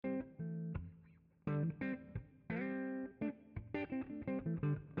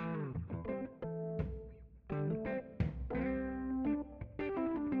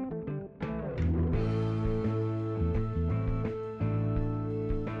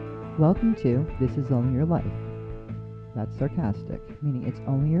Welcome to This Is Only Your Life. That's sarcastic, meaning it's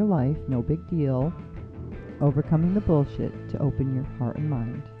only your life, no big deal. Overcoming the bullshit to open your heart and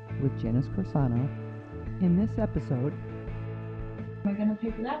mind with Janice Corsano. In this episode, am I gonna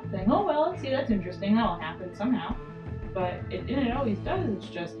pick that thing? Oh well, let's see, that's interesting. That'll happen somehow. But it always does. It's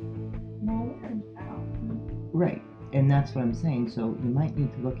just no words. Right, and that's what I'm saying. So you might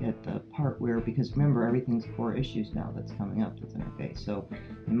need to look at the part where, because remember, everything's 4 issues now that's coming up that's in our face. So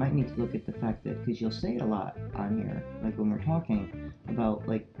you might need to look at the fact that, because you'll say it a lot on here, like when we're talking about,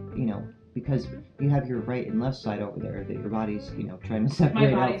 like, because you have your right and left side over there that your body's, trying to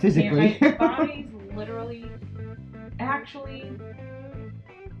separate out physically. My body's literally, actually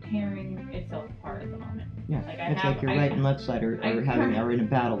tearing itself apart at the moment. Yeah, it's like your right and left side are in a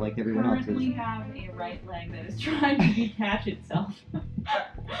battle like everyone else is. I currently have a right leg that is trying to detach itself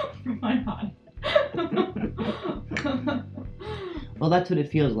from my body. Well, that's what it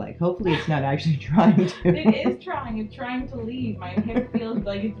feels like. Hopefully it's not actually trying to. It is trying. It's trying to leave. My hip feels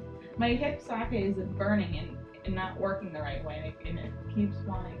like my hip socket is burning and not working the right way, and it keeps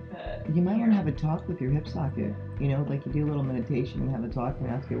wanting to. You might want to have a talk with your hip socket. Like you do a little meditation and have a talk and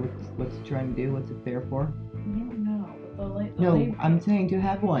ask it what's it trying to do, what's it there for. I don't know. No, I'm saying to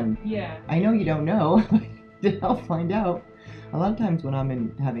have one. Yeah. I know you don't know, but I'll find out. A lot of times when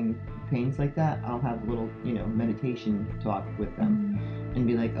I'm having pains like that, I'll have a little, meditation talk with them and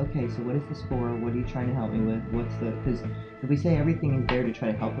be like, okay, so what is this for? What are you trying to help me with? Because if we say everything is there to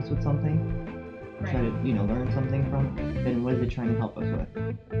try to help us with something, right, try to, learn something from, then what is it trying to help us with?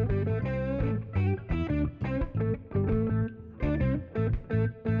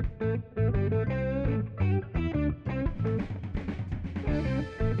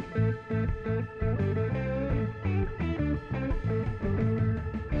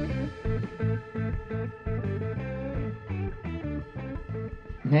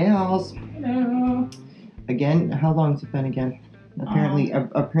 Hey, Halls. Hello. Again, how long's it been again?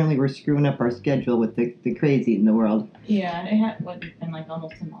 Apparently we're screwing up our schedule with the crazy in the world. Yeah, it had been like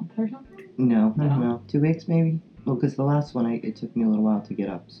almost a month or something? No, I don't know. 2 weeks maybe? Well, because the last one, it took me a little while to get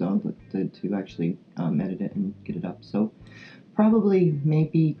up, so to actually edit it and get it up. So probably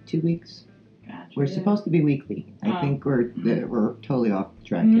maybe 2 weeks. Gotcha. We're supposed to be weekly. I think we're totally off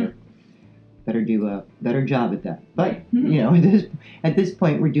track here. Better do a better job at that. But, at this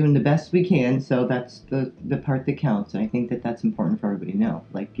point, we're doing the best we can, so that's the part that counts. And I think that's important for everybody to know.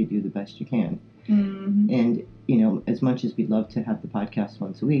 Like, you do the best you can. Mm-hmm. And, as much as we'd love to have the podcast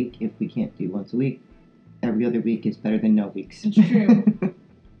once a week, if we can't do once a week, every other week is better than no weeks. It's true.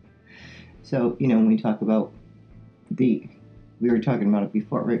 So, when we talk about we were talking about it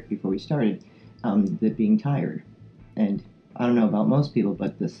right before we started, the being tired. And I don't know about most people,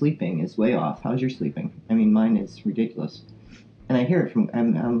 but the sleeping is way off. How's your sleeping? I mean, mine is ridiculous. And I hear it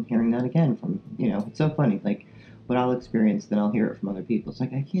I'm hearing that again from, it's so funny. Like, what I'll experience, then I'll hear it from other people. It's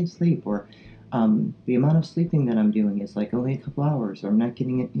like, I can't sleep. Or the amount of sleeping that I'm doing is like only a couple hours. Or I'm not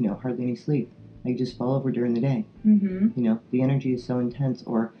getting, hardly any sleep. I just fall over during the day. Mm-hmm. The energy is so intense.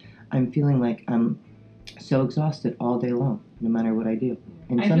 Or I'm feeling like I'm so exhausted all day long, no matter what I do.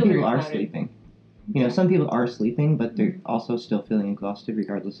 And some people are sleeping. Some people are sleeping, but they're also still feeling exhausted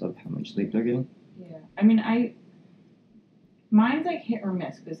regardless of how much sleep they're getting. Yeah. I mean, mine's like hit or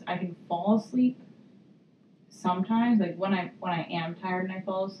miss, because I can fall asleep sometimes. Like, when I am tired and I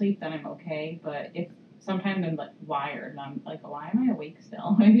fall asleep, then I'm okay. But if sometimes I'm, like, wired and I'm like, why am I awake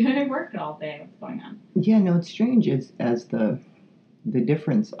still? I worked all day. What's going on? Yeah, no, it's strange as the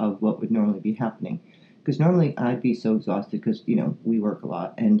difference of what would normally be happening. Because normally I'd be so exhausted because, we work a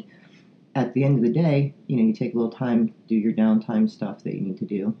lot, and at the end of the day, you take a little time, do your downtime stuff that you need to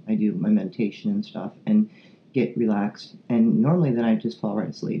do. I do my meditation and stuff and get relaxed. And normally then I just fall right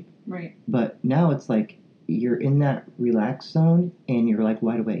asleep. Right. But now it's like you're in that relaxed zone and you're like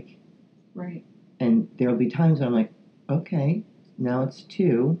wide awake. Right. And there'll be times when I'm like, okay, now it's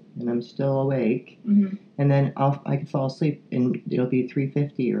 2 and I'm still awake. Mm-hmm. And then I can fall asleep and it'll be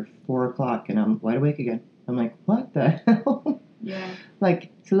 3:50 or 4 o'clock and I'm wide awake again. I'm like, what the hell? Yeah. Like,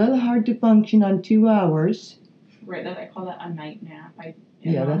 it's a little hard to function on 2 hours. Right, I call that a night nap.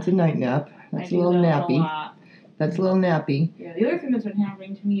 That's a night nap. That's a little nappy. That's a little nappy. Yeah, the other thing that's been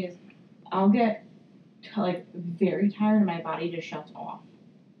happening to me is I'll get very tired and my body just shuts off.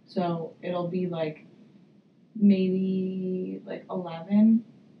 So it'll be like maybe 11,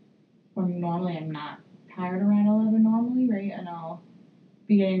 or normally I'm not tired around 11 normally, right? And I'll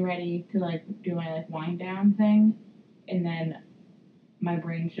be getting ready to do my wind down thing, and then my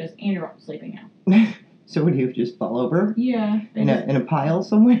brain's just, and you're sleeping now. So would you just fall over? Yeah. In a pile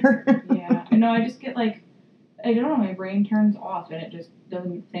somewhere? Yeah. I know, I just get I don't know, my brain turns off and it just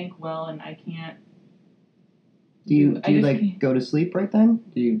doesn't think well, and I can't. Do you I just like can't. go to sleep right then?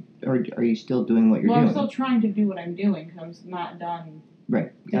 Or are you still doing what you're Well, doing? I'm still trying to do what I'm doing because I'm not done.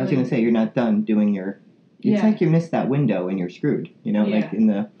 Right. I was gonna say you're not done doing your. It's Yeah. like you missed that window and you're screwed. You know, like Yeah.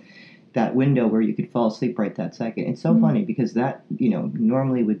 in that window where you could fall asleep right that second. It's so Mhm. funny because that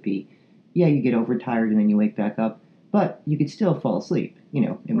normally would be, yeah, you get overtired and then you wake back up, but you could still fall asleep. You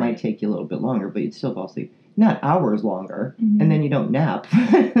know, it might Right. take you a little bit longer, but you'd still fall asleep. Not hours longer, Mhm. and then you don't nap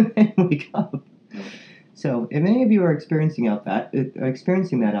and wake up. Right. So, if any of you are experiencing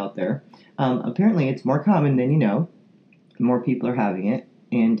that out there, apparently it's more common than you know. More people are having it,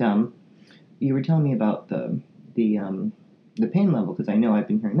 and you were telling me about the pain level because I know I've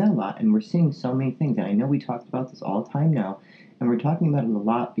been hearing that a lot, and we're seeing so many things. And I know we talked about this all the time now, and we're talking about it a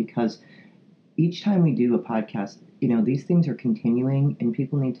lot because each time we do a podcast, these things are continuing, and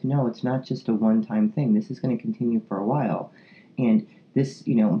people need to know it's not just a one-time thing. This is going to continue for a while, and this,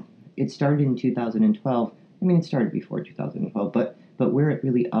 it started in 2012. I mean, it started before 2012, but where it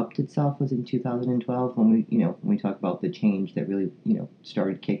really upped itself was in 2012 when we talk about the change that really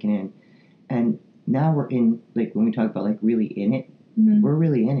started kicking in, and now we're in, like, when we talk about like really in it, Mhm. we're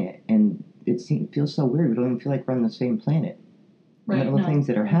really in it, and it feels so weird. We don't even feel like we're on the same planet. Right. All the things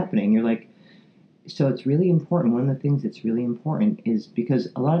that are happening, you're like. So it's really important. One of the things that's really important is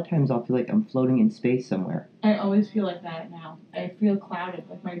because a lot of times I'll feel like I'm floating in space somewhere. I always feel like that now. I feel clouded.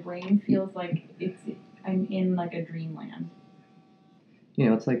 Like my brain feels like I'm in like a dreamland.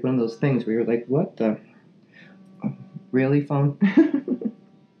 It's like one of those things where you're like, what the? Really, phone?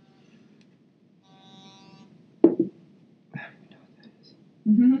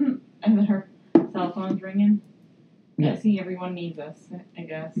 And then her cell phone's ringing. Yeah. See, everyone needs us, I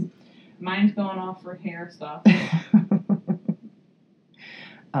guess. Mine's going off for hair stuff.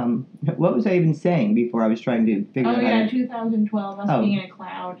 What was I even saying before I was trying to figure out? Oh yeah, 2012. Us being in a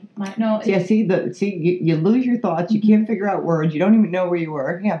cloud. You lose your thoughts. You can't figure out words. You don't even know where you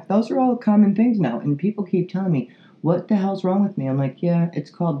were. Yeah, those are all common things now, and people keep telling me, "What the hell's wrong with me?" I'm like, "Yeah,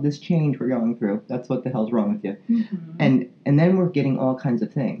 it's called this change we're going through. That's what the hell's wrong with you." Mm-hmm. And then we're getting all kinds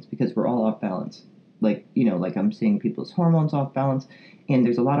of things because we're all off balance. Like I'm seeing people's hormones off balance, and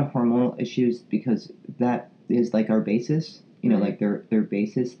there's a lot of hormonal issues because that is like our basis. Like they're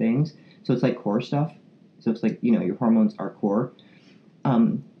basis things. So it's like core stuff. So it's like, your hormones are core.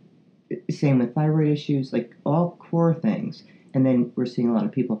 Same with thyroid issues, like all core things. And then we're seeing a lot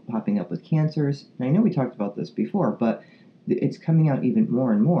of people popping up with cancers. And I know we talked about this before, but it's coming out even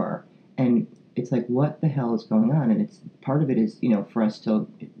more and more. And it's like, what the hell is going on? And it's part of it is, for us to,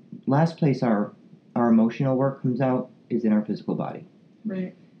 last place our emotional work comes out is in our physical body.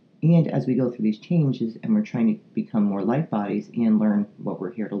 Right. And as we go through these changes and we're trying to become more light bodies and learn what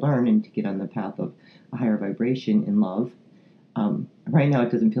we're here to learn and to get on the path of a higher vibration in love, right now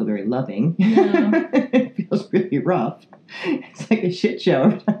it doesn't feel very loving. Yeah. It feels really rough. It's like a shit show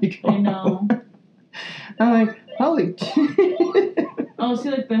every time you go I know. I'm like, holy Oh,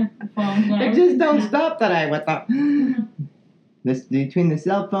 see, like the phone. It just don't stop today with this between the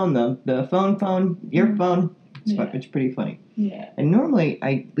cell phone, the phone, your phone. It's pretty funny. Yeah. And normally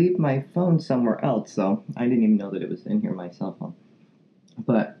I leave my phone somewhere else, so I didn't even know that it was in here, my cell phone.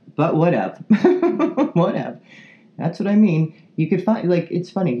 But whatever. Whatever. That's what I mean. You could find, like,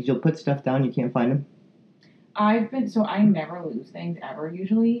 it's funny because you'll put stuff down, you can't find them. I never lose things ever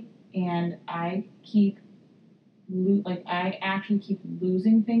usually, and I actually keep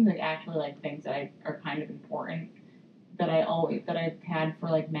losing things, like things that are kind of important that I've had for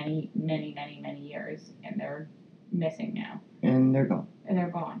like many years, and they're missing now. And they're gone.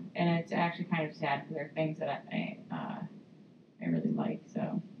 And it's actually kind of sad because they're things that I really like.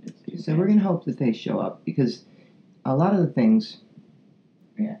 So we're gonna hope that they show up because a lot of the things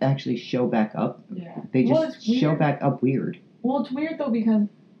actually show back up. Yeah. They just show back up weird. Well, it's weird though because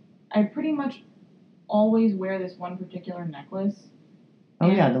I pretty much always wear this one particular necklace. Oh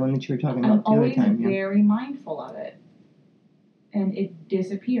yeah, the one that you were talking about the other time. I'm always very mindful of it. And it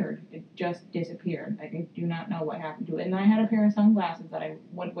disappeared. It just disappeared. Like, I do not know what happened to it. And then I had a pair of sunglasses that I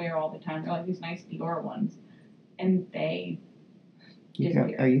would wear all the time. They're like these nice Dior ones. And they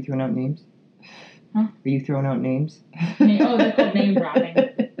disappeared. Are you throwing out names? Huh? Are you throwing out names? Oh, that's called name dropping.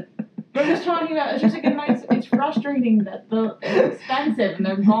 But I'm just talking about, it's just like a nice, it's frustrating that it's expensive and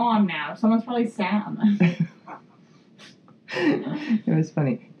they're gone now. Someone's probably sat on them. It was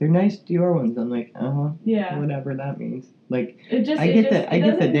funny. They're nice Dior ones. I'm like, yeah, whatever that means. Like, I get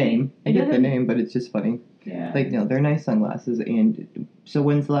the name. I get the name, but it's just funny. Yeah. Like, no, they're nice sunglasses. And so,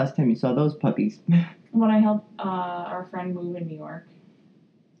 when's the last time you saw those puppies? When I helped our friend move in New York.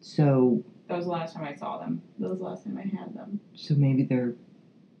 So, That was the last time I saw them. That was the last time I had them. So maybe they're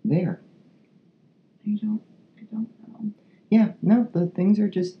there. I don't know. Yeah, no, the things are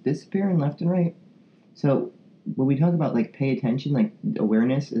just disappearing left and right. So when we talk about like pay attention, like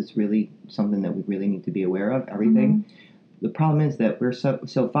awareness is really something that we really need to be aware of. Everything. The problem is that we're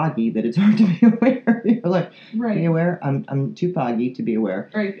so foggy that it's hard to be aware. You're like, Right. be aware. I'm too foggy to be aware.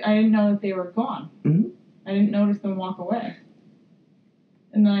 Right. I didn't know that they were gone. Mm-hmm. I didn't notice them walk away.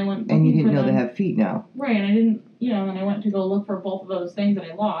 And then I went. And you looking didn't for know them. they have feet now. Right, and I didn't, then I went to go look for both of those things that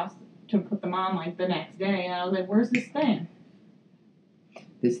I lost to put them on, like, the next day, and I was like, where's this thing?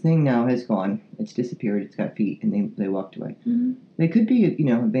 This thing now has gone. It's disappeared. It's got feet, and they walked away. Mm-hmm. They could be,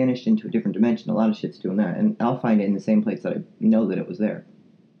 vanished into a different dimension. A lot of shit's doing that, and I'll find it in the same place that I know that it was there.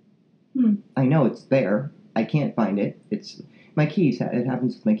 I know it's there. I can't find it. It's my keys. It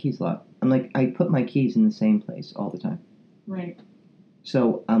happens with my keys a lot. I'm like, I put my keys in the same place all the time. Right.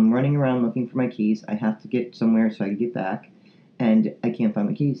 So I'm running around looking for my keys. I have to get somewhere so I can get back, and I can't find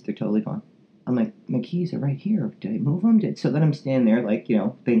my keys. They're totally gone. I'm like, my keys are right here. Did I move them? So then I'm standing there, like,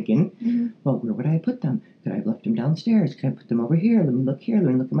 thinking, well, where would I have put them? Could I have left them downstairs? Could I put them over here? Let me look here.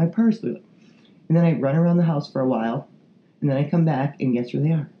 Let me look at my purse. And then I run around the house for a while, and then I come back, and guess where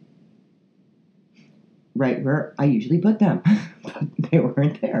they are? Right where I usually put them. But they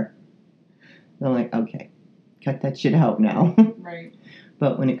weren't there. And I'm like, okay, cut that shit out now. Right.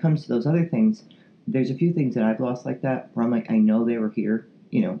 But when it comes to those other things, there's a few things that I've lost like that, where I'm like, I know they were here.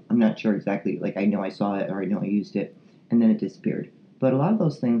 I'm not sure exactly. Like, I know I saw it, or I know I used it, and then it disappeared. But a lot of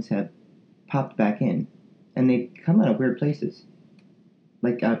those things have popped back in, and they come out of weird places.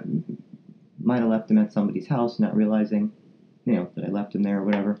 Like, I might have left them at somebody's house, not realizing, that I left them there or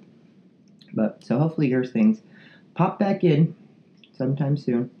whatever. But, so hopefully your things pop back in sometime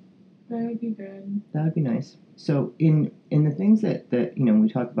soon. That would be good. That would be nice. So in the things that we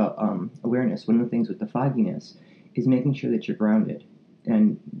talk about awareness, one of the things with the fogginess is making sure that you're grounded.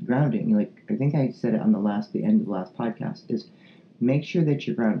 And grounding, like I think I said it on the end of the last podcast, is make sure that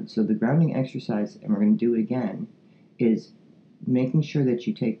you're grounded. So the grounding exercise, and we're going to do it again, is making sure that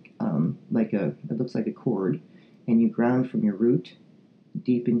you take it looks like a cord, and you ground from your root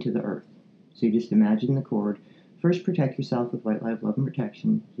deep into the earth. So you just imagine the cord. First, protect yourself with white light, love, and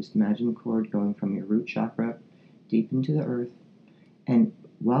protection. Just imagine the cord going from your root chakra deep into the earth. And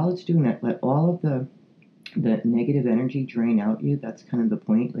while it's doing that, let all of the negative energy drain out you. That's kind of the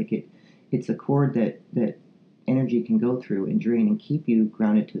point. Like it's a cord that energy can go through and drain and keep you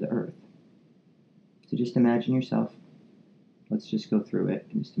grounded to the earth. So just imagine yourself. Let's just go through it.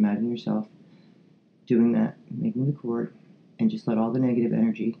 And just imagine yourself doing that, making the cord, and just let all the negative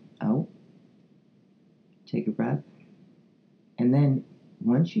energy out. Take a breath. And then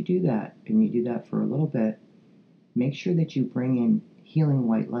once you do that, and you do that for a little bit, make sure that you bring in healing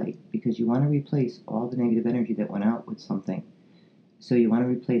white light, because you want to replace all the negative energy that went out with something. So you want to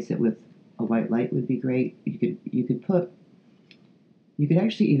replace it with a white light would be great. You could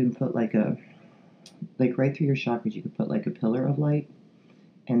actually even put like right through your chakras, you could put like a pillar of light,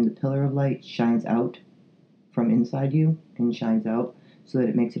 and the pillar of light shines out from inside you and shines out so that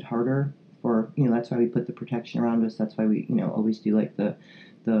it makes it harder for, that's why we put the protection around us. That's why we, always do like the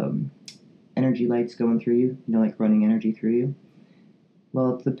energy lights going through you, like running energy through you.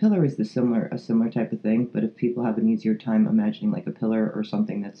 Well, the pillar is a similar type of thing, but if people have an easier time imagining like a pillar or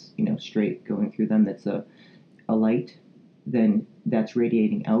something that's, straight going through them, that's a light, then that's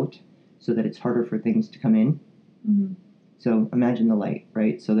radiating out so that it's harder for things to come in. Mm-hmm. So imagine the light,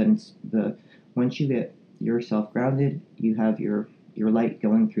 right? So then once you get yourself grounded, you have your light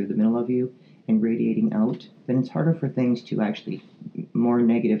going through the middle of you and radiating out, then it's harder for things to actually, more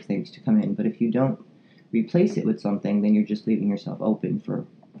negative things to come in. But if you don't replace it with something, then you're just leaving yourself open for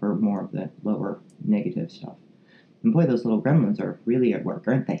more of the lower negative stuff. And boy, those little gremlins are really at work,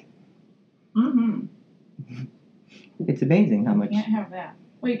 aren't they? Mm-hmm. It's amazing how much... Can't have that.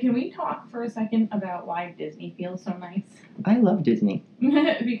 Wait, can we talk for a second about why Disney feels so nice? I love Disney.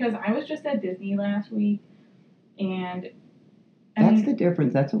 Because I was just at Disney last week, and... That's the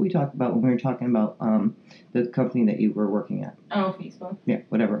difference. That's what we talked about when we were talking about the company that you were working at. Oh, Facebook. Yeah,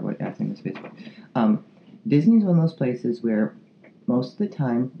 whatever. I think it's Facebook. Disney's one of those places where most of the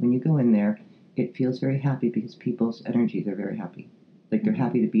time when you go in there, it feels very happy because people's energies are very happy. Like they're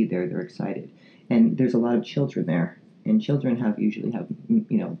happy to be there. They're excited. And there's a lot of children there. And children usually have,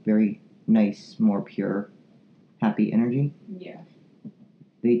 very nice, more pure, happy energy. Yeah.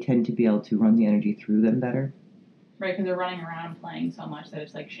 They tend to be able to run the energy through them better. Right, because they're running around playing so much that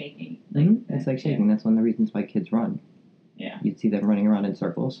it's like shaking. It's like shaking. That's one of the reasons why kids run. Yeah. You'd see them running around in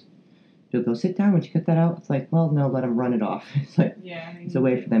circles. they'll go, sit down, would you cut that out? It's like, well, no, let them run it off. It's like, Yeah. it's a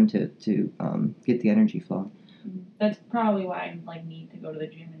way for them to get the energy flowing. That's probably why I like need to go to the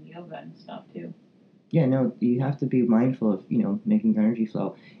gym and yoga and stuff too. Yeah, no, you have to be mindful of, making your energy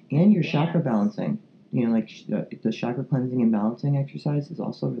flow and your chakra Yes. balancing. Like the chakra cleansing and balancing exercise is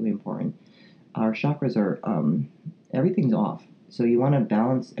also really important. Our chakras are, everything's off. So you want to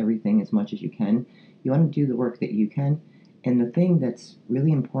balance everything as much as you can. You want to do the work that you can. And the thing that's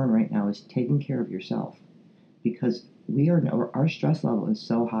really important right now is taking care of yourself. Because our stress level is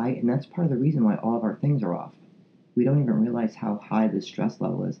so high, and that's part of the reason why all of our things are off. We don't even realize how high the stress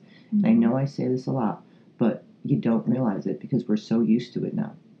level is. Mm-hmm. I know I say this a lot, but you don't realize it because we're so used to it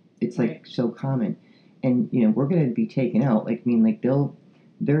now. It's like Right. so common. And we're going to be taken out.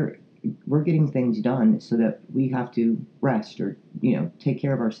 We're getting things done so that we have to rest or take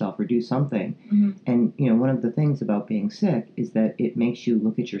care of ourselves or do something. Mm-hmm. And one of the things about being sick is that it makes you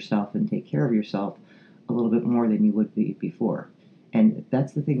look at yourself and take care of yourself a little bit more than you would be before. And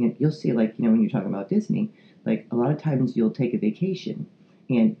that's the thing that you'll see, like, when you're talking about Disney, like a lot of times you'll take a vacation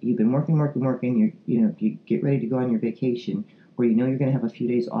and you've been working, you get ready to go on your vacation, or you're going to have a few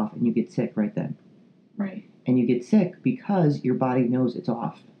days off and you get sick right then. Right. And you get sick because your body knows it's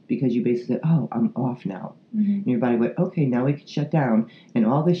off. Because you basically said, oh, I'm off now. Mm-hmm. And your body went, okay, now we can shut down. And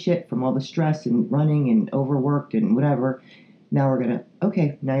all the shit from all the stress and running and overworked and whatever, now we're going to,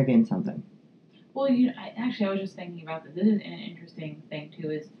 okay, now you're getting something. Well, I was just thinking about this. This is an interesting thing,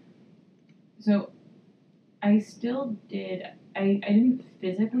 too, is, so I still did, I didn't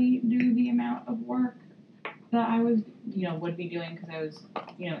physically do the amount of work that I was, would be doing because I was,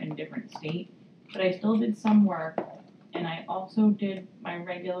 in a different state. But I still did some work, and I also did my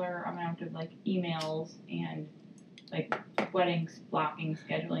regular amount of, like, emails and, like, weddings, blocking,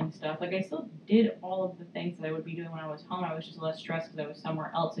 scheduling stuff. Like, I still did all of the things that I would be doing when I was home. I was just less stressed because I was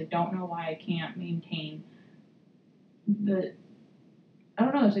somewhere else. I don't know why I can't maintain I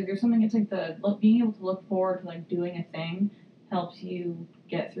don't know, it's like there's something, it's like being able to look forward to, like, doing a thing helps you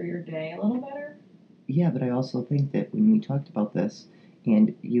get through your day a little better. Yeah, but I also think that when we talked about this,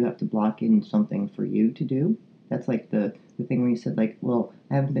 and you have to block in something for you to do, that's like the thing where you said, like, well,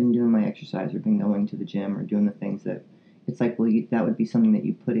 I haven't been doing my exercise or been going to the gym or doing the things that, it's like, well, that would be something that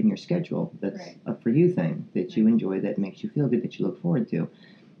you put in your schedule that's Right. a for you thing that you enjoy, that makes you feel good, that you look forward to.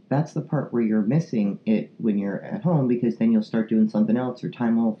 That's the part where you're missing it when you're at home, because then you'll start doing something else, or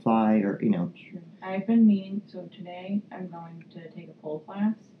time will fly, or, True. I've been meaning, so today I'm going to take a pole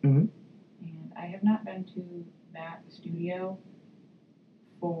class, Mhm. and I have not been to that studio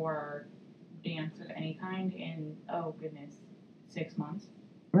for dance of any kind in, 6 months.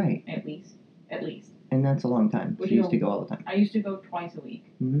 Right. At least. And that's a long time. Would She you used to go all the time. I used to go twice a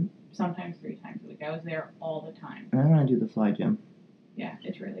week, Mhm. sometimes 3 times a week. I was there all the time. And I want to do the fly gym, Yeah,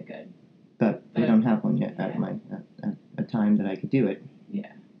 it's really good. but they don't have one yet at Yeah. at a time that I could do it.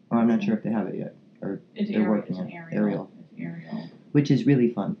 Yeah. Or I'm not sure if they have it yet. It's They're It's working an on aerial. It's aerial. Which is really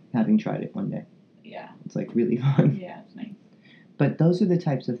fun, having tried it one day. Yeah. It's like really fun. Yeah, it's nice. But those are the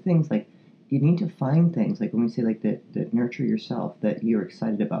types of things, like, you need to find things, like when we say, like, that nurture yourself, that you're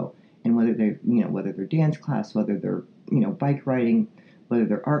excited about. And whether they're dance class, whether they're, bike riding, whether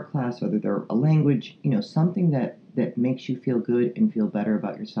they're art class, whether they're a language, something that makes you feel good and feel better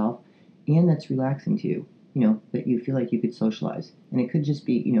about yourself, and that's relaxing to you, that you feel like you could socialize. And it could just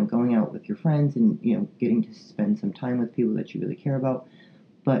be, going out with your friends and, getting to spend some time with people that you really care about.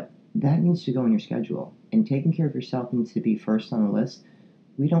 But that needs to go in your schedule. And taking care of yourself needs to be first on the list.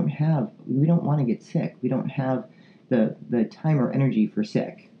 We don't want to get sick. We don't have the time or energy for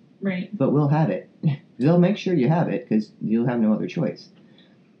sick. Right. But we'll have it. They'll make sure you have it because you'll have no other choice.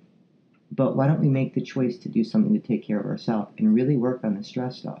 But why don't we make the choice to do something to take care of ourselves and really work on the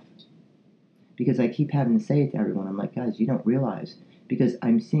stress stuff? Because I keep having to say it to everyone. I'm like, guys, you don't realize. Because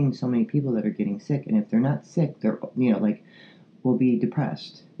I'm seeing so many people that are getting sick. And if they're not sick, they're, will be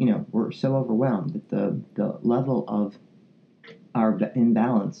depressed. We're so overwhelmed that the level of our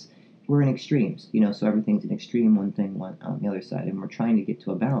imbalance, we're in extremes, so everything's an extreme, one thing, one on the other side, and we're trying to get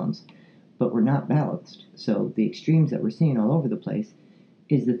to a balance, but we're not balanced. So the extremes that we're seeing all over the place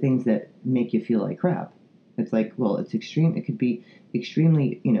is the things that make you feel like crap. It's like, well, it's extreme. It could be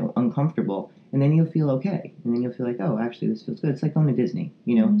extremely, uncomfortable, and then you'll feel okay, and then you'll feel like, oh, actually, this feels good. It's like going to Disney,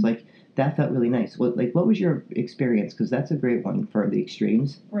 Mm-hmm. It's like that felt really nice. What was your experience? Because that's a great one for the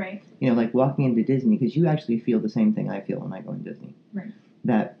extremes. Right. Like walking into Disney, because you actually feel the same thing I feel when I go into Disney. Right.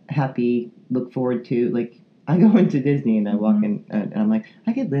 That happy, look forward to, like, I go into Disney and I walk in and I'm like,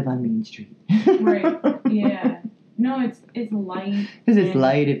 I could live on Main Street. Right. Yeah. No, it's light. Because it's and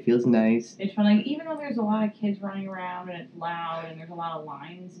light, it feels nice. It's fun. Like, even though there's a lot of kids running around and it's loud and there's a lot of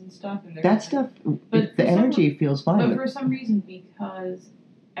lines and stuff. And there's That like, stuff, but the for some- energy feels fine. But for some reason, because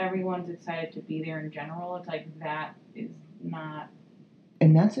everyone's excited to be there in general, it's like that is not.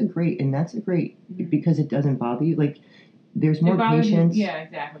 And that's a great, Mhm. because it doesn't bother you. Like, there's more It bothers you- patience. Yeah,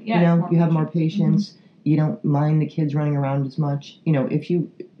 exactly. Yeah, You it's know, you have more patience. patience. You don't mind the kids running around as much. You know,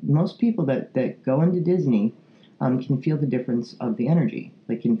 most people that go into Disney can feel the difference of the energy.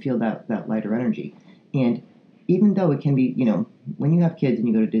 They can feel that lighter energy. And even though it can be, you know, when you have kids and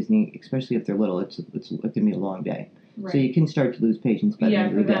you go to Disney, especially if they're little, it can be a long day. Right. So you can start to lose patience by the Yeah,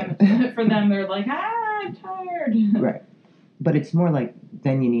 end for of the them, day. for them, they're like, I'm tired. Right. But it's more like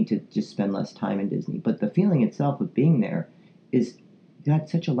then you need to just spend less time in Disney. But the feeling itself of being there is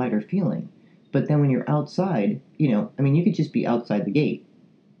that's such a lighter feeling. But then when you're outside, you know, I mean, you could just be outside the gate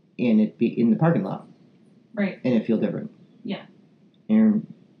and it be in the parking lot. Right. And it feel different. Yeah. And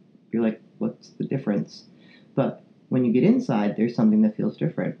you're like, what's the difference? But when you get inside, there's something that feels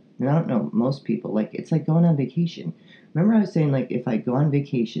different. And I don't know, most people, like, it's like going on vacation. Remember I was saying, like, if I go on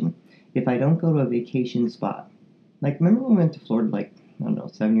vacation, if I don't go to a vacation spot, like, remember when we went to Florida, like, I don't know,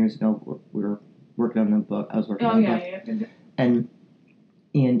 7 years ago, we were working on the book. I was working on the book. Yeah.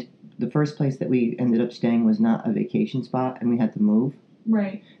 And the first place that we ended up staying was not a vacation spot, and we had to move.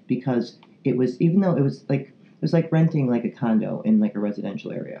 Right. Because it was, even though it was like renting like a condo in like a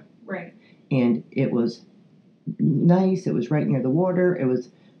residential area. Right. And it was nice. It was right near the water.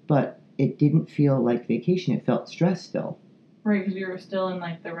 But it didn't feel like vacation. It felt stress still. Right, because we were still in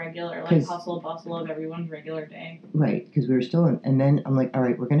like the regular, like 'Cause- hustle bustle of everyone's regular day. Right, because we were still in. And then I'm like, all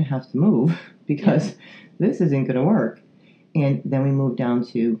right, we're gonna have to move because this isn't gonna work. And then we moved down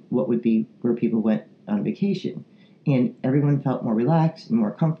to what would be where people went on vacation. And everyone felt more relaxed and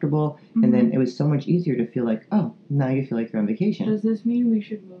more comfortable. Mm-hmm. And then it was so much easier to feel like, oh, now you feel like you're on vacation. Does this mean we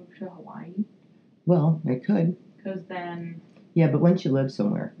should move to Hawaii? Well, it could. Because then. Yeah, but once you live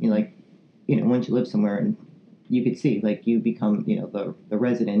somewhere, once you live somewhere and you could see, like, you become, the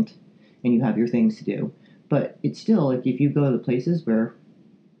resident and you have your things to do. But it's still, like, if you go to the places where,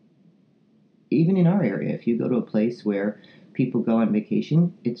 even in our area, if you go to a place where people go on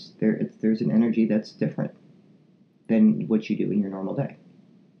vacation, there's an energy that's different than what you do in your normal day.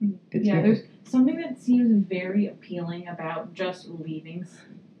 There's something that seems very appealing about just leaving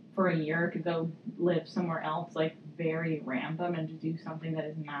for a year to go live somewhere else, like very random, and to do something that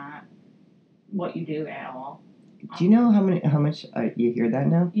is not what you do at all. Do you know how much you hear that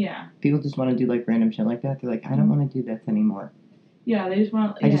now? Yeah. People just want to do like random shit like that. They're like, I don't want to do that anymore. Yeah, they just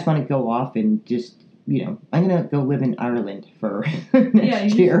want. I just want to go off and just, I'm gonna go live in Ireland for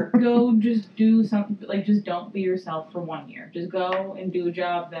next year. Just do something, like, just don't be yourself for 1 year. Just go and do a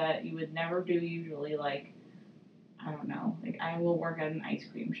job that you would never do usually, like, I don't know, like, I will work at an ice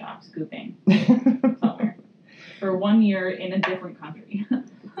cream shop scooping somewhere for 1 year in a different country.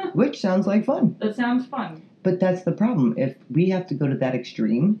 Which sounds like fun. That sounds fun. But that's the problem. If we have to go to that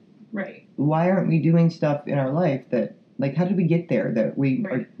extreme, right? Why aren't we doing stuff in our life that, like, how did we get there? That we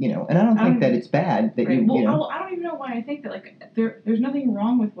are, and I don't think that it's bad that right. I don't even know why I think that, like, there's nothing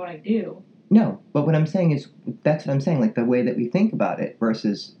wrong with what I do. No, but what I'm saying is, that's what I'm saying, like, the way that we think about it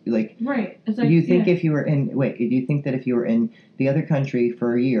versus, like, right. It's like, you think if you were in, do you think that if you were in the other country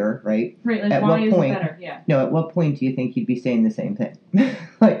for a year, right? Right, like, at why what is point, it better? Yeah. No, at what point do you think you'd be saying the same thing?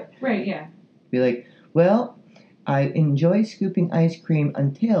 Like, right, yeah. Be like, well, I enjoy scooping ice cream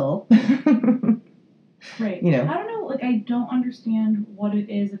until... Right. I don't know, like, I don't understand what it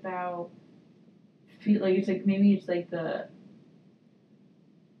is about, like, it's like, maybe it's like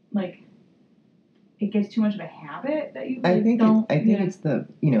it gets too much of a habit that you, like, I think it's the,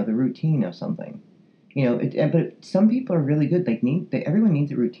 the routine of something. But some people are really good. Like, everyone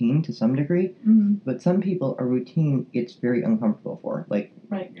needs a routine to some degree. Mm-hmm. But some people, a routine, it's very uncomfortable for. Like,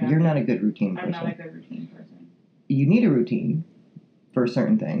 right, yeah. You're not a good routine person. I'm not a good routine person. You need a routine for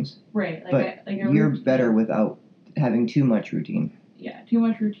certain things. Right. But you're better without having too much routine. Yeah, too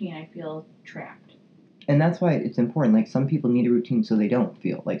much routine, I feel trapped. And that's why it's important. Like, some people need a routine so they don't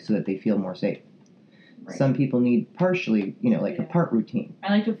feel, like, so that they feel more safe. Right. Some people need partially, a part routine.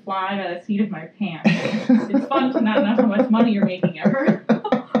 I like to fly by the seat of my pants. It's fun to not know how much money you're making ever.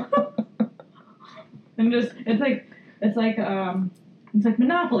 And just, it's like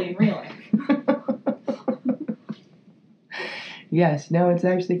Monopoly in real life. Yes, no, it's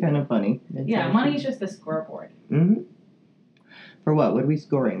actually kind of funny. Money's just the scoreboard. Mm-hmm. For what? What are we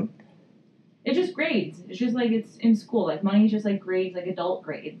scoring? It's just grades. It's just like it's in school. Like, money's just like grades, like adult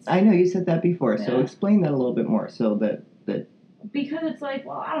grades. I know, you said that before, so explain that a little bit more so that... Because it's like,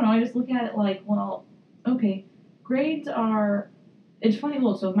 well, I don't know, I just look at it like, well, okay, grades are. It's funny.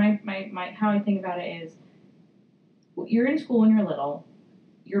 Well, so my how I think about it is, you're in school when you're little.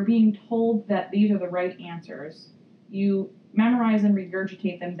 You're being told that these are the right answers. You memorize and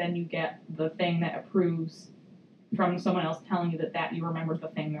regurgitate them, then you get the thing that approves from someone else telling you that you remembered the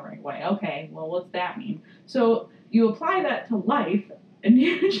thing the right way. Okay, well, what's that mean? So you apply that to life, and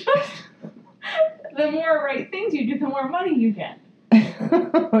you just, the more right things you do, the more money you get.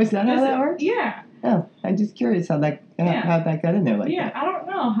 Is that how that works? Yeah. Oh, I'm just curious how that got in there like that. I don't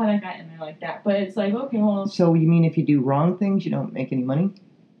know how that got in there like that, but it's like, okay, well. So you mean if you do wrong things, you don't make any money?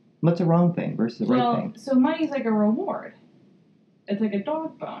 What's a wrong thing versus a right thing? So money's like a reward. It's like a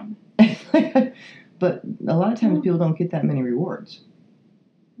dog bone. But a lot of times people don't get that many rewards.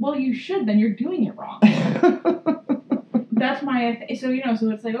 Well, you should. Then you're doing it wrong. That's my. So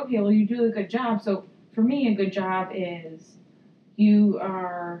it's like, okay, well, you do a good job. So for me, a good job is you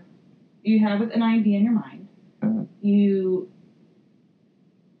have an idea in your mind. Uh-huh. You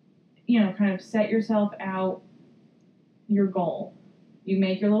kind of set yourself out your goal. You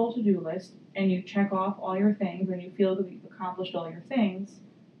make your little to-do list, and you check off all your things, and you feel that you've accomplished all your things.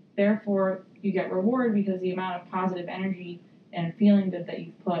 Therefore, you get rewarded because the amount of positive energy and feeling good that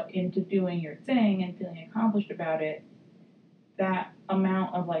you've put into doing your thing and feeling accomplished about it, that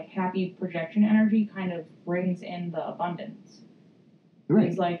amount of like happy projection energy kind of brings in the abundance. Right.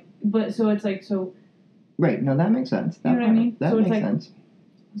 It's like, but so it's like, so. Right. No, that makes sense. You know what I mean? That so makes it's like, sense.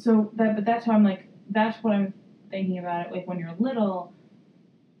 So but that's how I'm like, that's what I'm thinking about it. Like when you're little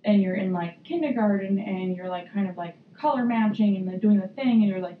and you're in like kindergarten and you're like kind of like color matching and then doing the thing and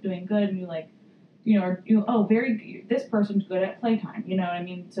you're like doing good and you like, this person's good at playtime. You know what I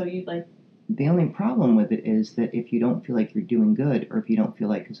mean? So you like. The only problem with it is that if you don't feel like you're doing good, or if you don't feel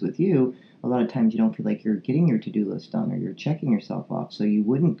like, because with you, a lot of times you don't feel like you're getting your to-do list done or you're checking yourself off, so you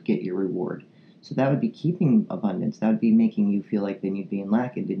wouldn't get your reward. So that would be keeping abundance. That would be making you feel like then you'd be in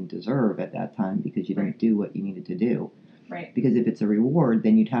lack and didn't deserve at that time because you didn't do what you needed to do. Right. Because if it's a reward,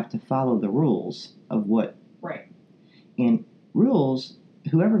 then you'd have to follow the rules of what. Right. And rules,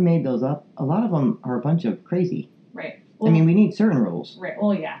 whoever made those up, a lot of them are a bunch of crazy. Right. Well, I mean, we need certain rules. Right.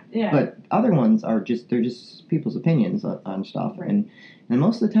 Well, yeah. But other ones are they're just people's opinions on stuff. Right. And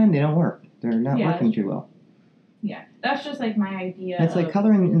most of the time they don't work. They're not working too well. Yeah. That's just like my idea. It's like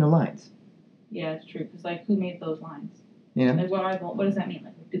coloring in the lines. Yeah, it's true. Because like, who made those lines? Yeah. Like, what does that mean?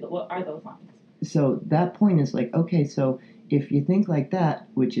 Like, what are those lines? So that point is like, okay, so if you think like that,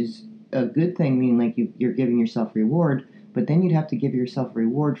 which is a good thing, meaning like you're giving yourself reward, but then you'd have to give yourself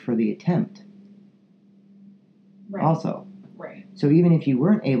reward for the attempt. Right. Also. Right. So even if you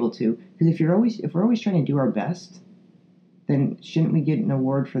weren't able to, because if we're always trying to do our best, then shouldn't we get an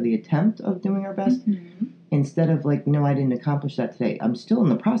award for the attempt of doing our best? Mm-hmm. Instead of like, no, I didn't accomplish that today. I'm still in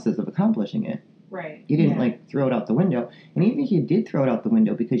the process of accomplishing it. Right. You didn't like throw it out the window. And even if you did throw it out the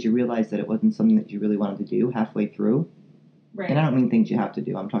window because you realized that it wasn't something that you really wanted to do halfway through. Right. And I don't mean things you have to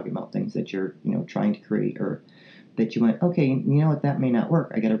do. I'm talking about things that you're, trying to create, or that you went, okay, you know what, that may not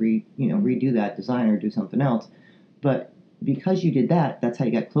work. I got to redo that design or do something else. But because you did that, that's how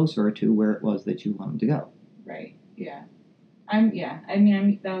you got closer to where it was that you wanted to go. Right. Yeah.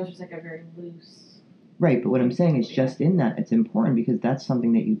 That was just like a very loose. Right, but what I'm saying is just in that, it's important because that's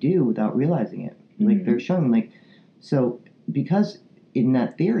something that you do without realizing it. Mm-hmm. Like, they're showing, so because in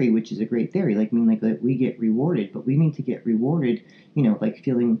that theory, which is a great theory, that we get rewarded, but we need to get rewarded,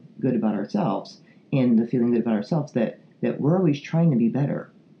 feeling good about ourselves, and the feeling good about ourselves that we're always trying to be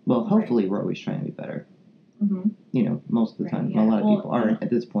better. Well, hopefully we're always trying to be better. Mm-hmm. Most of the time. Yeah. A lot of people aren't at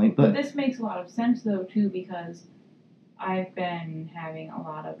this point. But this makes a lot of sense, though, too, because I've been having a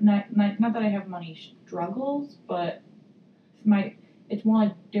lot of, not that I have money struggles, but it's more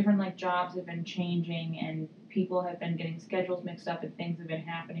like different like jobs have been changing and people have been getting schedules mixed up and things have been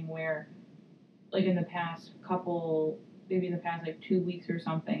happening where, like in the past maybe in the past like 2 weeks or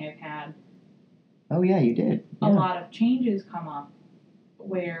something, I've had. Oh yeah, you did. Yeah. A lot of changes come up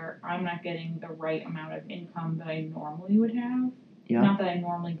where I'm not getting the right amount of income that I normally would have. Yeah. Not that I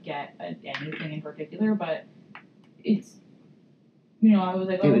normally get anything in particular, but it's, I was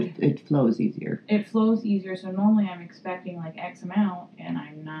like, it flows easier. It flows easier, so normally I'm expecting like X amount, and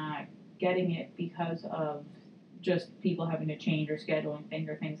I'm not getting it because of just people having to change or scheduling things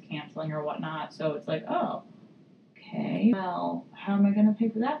or things canceling or whatnot. So it's like, oh, okay, well, how am I going to pay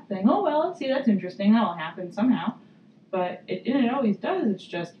for that thing? Oh, well, let's see, that's interesting. That'll happen somehow. But it always does. It's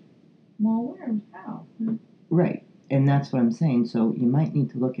just, well, where? How? Right. And that's what I'm saying. So you might need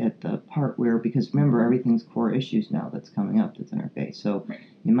to look at the part where, because remember, everything's core issues now that's coming up that's in our face. So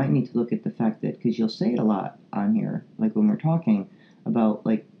you might need to look at the fact that, because you'll say it a lot on here, like when we're talking about,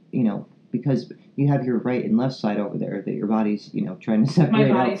 like, because you have your right and left side over there that your body's, trying to My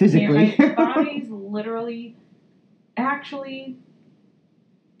separate out body's physically. my body's literally, actually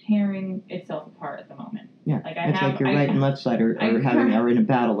tearing itself apart at the moment. Yeah, like it's like your right and left side are in a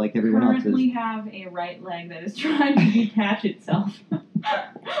battle like everyone else is. I currently have a right leg that is trying to detach itself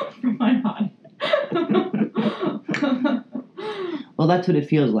from my body. Well, that's what it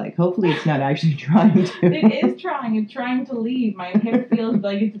feels like. Hopefully it's not actually trying to. It is trying. It's trying to leave. My hip feels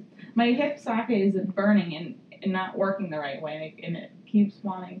like my hip socket is burning and not working the right way, and it keeps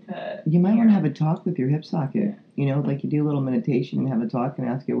wanting to. You might want to have a talk with your hip socket. Like you do a little meditation and have a talk and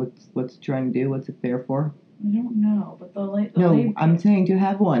ask it what's it trying to do, what's it there for. I don't know, but I'm saying to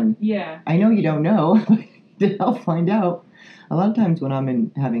have one. Yeah. I know you don't know, but to help find out. A lot of times when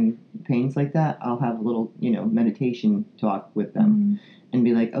I'm having pains like that, I'll have a little, meditation talk with them and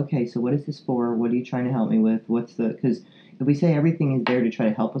be like, okay, so what is this for? What are you trying to help me with? Because if we say everything is there to try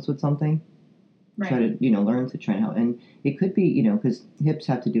to help us with something, right. try to, learn to try to help. And it could be, because hips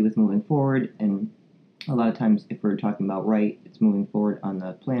have to do with moving forward. And a lot of times if we're talking about right, it's moving forward on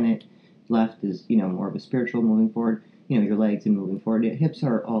the planet. Left is, more of a spiritual moving forward. Your legs and moving forward. Hips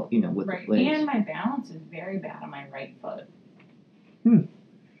are all, with right. the legs. And my balance is very bad on my right foot.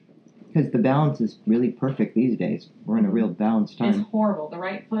 Because the balance is really perfect these days. We're in a real balanced time. It's horrible. The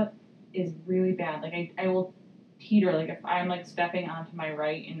right foot is really bad. Like I will teeter. Like if I'm like stepping onto my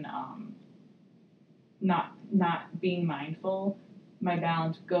right and not being mindful, my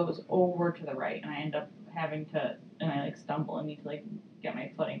balance goes over to the right, and I end up having to, and I like stumble and need to like get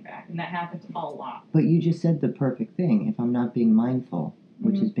my footing back, and that happens a lot. But you just said the perfect thing. If I'm not being mindful,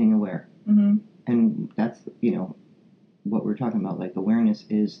 which is being aware, and that's what we're talking about. Like awareness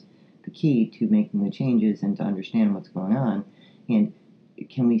is the key to making the changes and to understand what's going on. And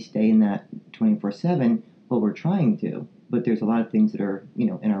can we stay in that 24/7? Well, we're trying to, but there's a lot of things that are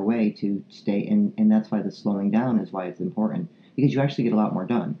in our way to stay in, and that's why the slowing down is why it's important, because you actually get a lot more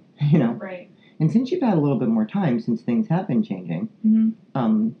done. Right. And since you've had a little bit more time, since things have been changing,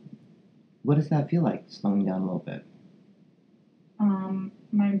 what does that feel like, slowing down a little bit?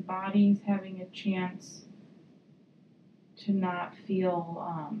 My body's having a chance to not feel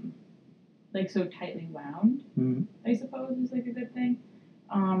like so tightly wound, I suppose is like a good thing.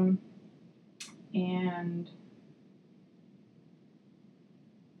 And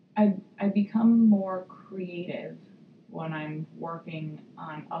I become more creative when I'm working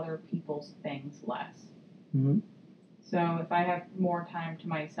on other people's things less. So if I have more time to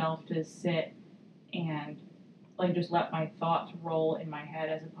myself to sit and like just let my thoughts roll in my head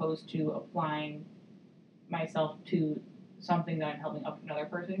as opposed to applying myself to something that I'm helping another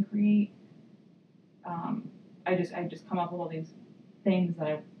person create, I just come up with all these things that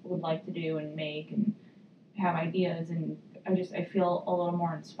I would like to do and make and have ideas, and I feel a little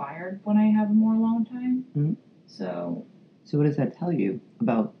more inspired when I have more alone time. So what does that tell you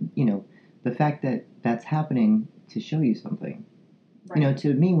about the fact that that's happening to show you something? Right.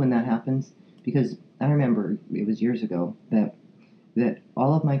 To me, when that happens, because I remember it was years ago that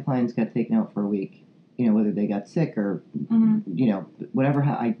all of my clients got taken out for a week. Whether they got sick or whatever.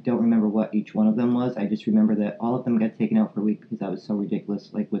 I don't remember what each one of them was. I just remember that all of them got taken out for a week because I was so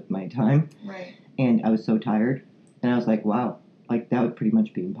ridiculous, like with my time. Right. And I was so tired, and I was like, wow, like that would pretty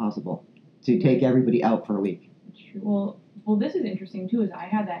much be impossible to take everybody out for a week. Well, this is interesting too. Is I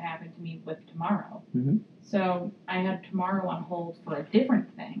had that happen to me with Tomorrow. So I had Tomorrow on hold for a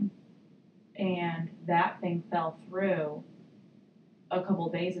different thing, and that thing fell through a couple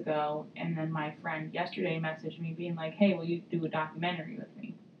of days ago, and then my friend yesterday messaged me being like, hey, will you do a documentary with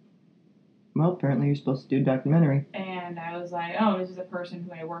me? Well, apparently you're supposed to do a documentary. And I was like, oh, this is a person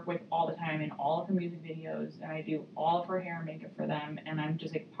who I work with all the time in all of her music videos, and I do all of her hair and makeup for them, and I'm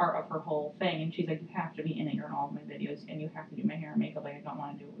just like part of her whole thing. And she's like, you have to be in it, you're in all of my videos, and you have to do my hair and makeup, like I don't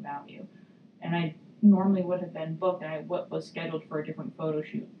want to do it without you. And I normally would have been booked, and I was scheduled for a different photo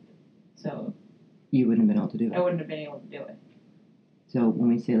shoot. So you wouldn't have been able to do it. I wouldn't have been able to do it. So when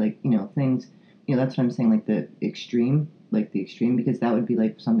we say like, things, that's what I'm saying, like the extreme, because that would be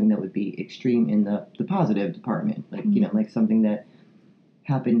like something that would be extreme in the positive department. Like, like something that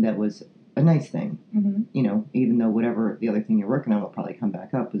happened that was a nice thing. Even though whatever the other thing you're working on will probably come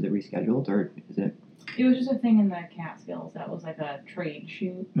back up. Is it rescheduled or is it? It was just a thing in the Catskills that was like a trade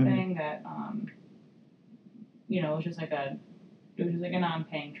shoot thing that, it was just like a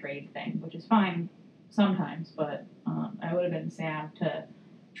non-paying trade thing, which is fine sometimes, but I would have been sad to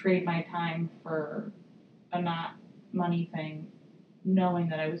trade my time for a not money thing, knowing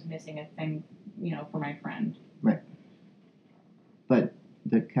that I was missing a thing, for my friend. Right. But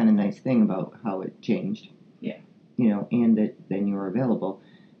the kind of nice thing about how it changed, and that then you were available,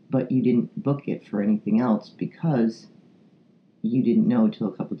 but you didn't book it for anything else because you didn't know till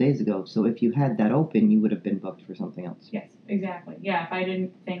a couple days ago. So if you had that open, you would have been booked for something else. Yes, exactly. Yeah, if I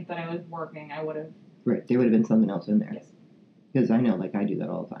didn't think that I was working, I would have. Right, there would have been something else in there. Yes. Because I know, like, I do that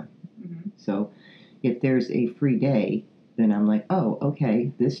all the time. Mm-hmm. So if there's a free day, then I'm like, oh,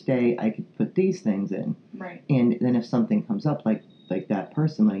 okay, this day I could put these things in. Right. And then if something comes up like that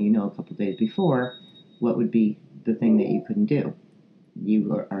person that you know a couple days before, what would be the thing that you couldn't do?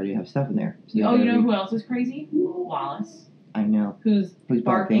 You already have stuff in there. So You know who else is crazy? Wallace. I know. Who's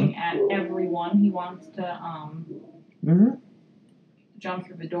barking at everyone. He wants to Mm-hmm. jump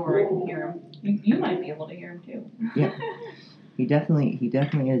through the door. I can hear him. You might be able to hear him too. Yeah. He definitely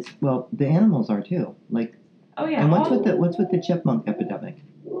is. Well, the animals are too. Like, oh yeah. and what's with the chipmunk epidemic?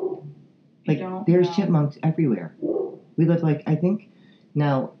 Like, there's chipmunks everywhere. We live, like, I think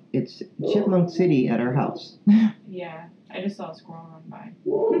now it's Chipmunk City at our house. Yeah, I just saw a squirrel run by.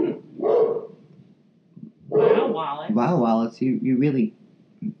 Wow, Wallace. Wow, Wallace, you really.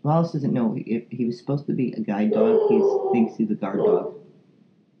 Wallace doesn't know if he was supposed to be a guide dog. He thinks he's a guard dog.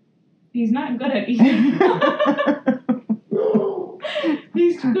 He's not good at being.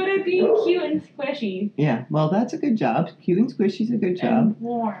 He's good at being cute and squishy. Yeah, well, that's a good job. Cute and squishy's a good job. And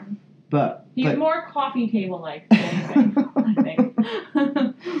warm. But he's more coffee table like than anything, I think.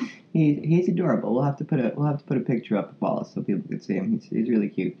 He's adorable. We'll have to put a picture up of Wallace so people can see him. He's really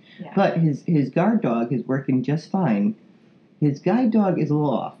cute. Yeah. But his guard dog is working just fine. His guide dog is a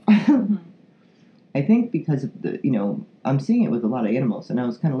little off. Mm-hmm. I think because of I'm seeing it with a lot of animals, and I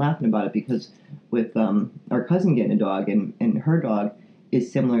was kind of laughing about it because with our cousin getting a dog, and her dog is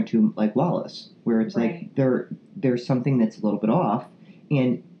similar to like Wallace, where it's right. like there's something that's a little bit off,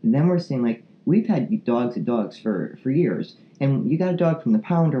 and then we're seeing like we've had dogs for years, and you got a dog from the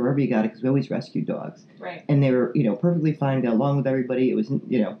pound or wherever you got it because we always rescue dogs, right? And they were perfectly fine, got along with everybody. It was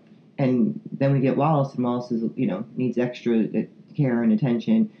and then we get Wallace, and Wallace is needs extra care and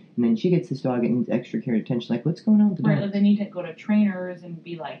attention. And then she gets this dog and needs extra care and attention. Like, what's going on with the dog? Right, like they need to go to trainers and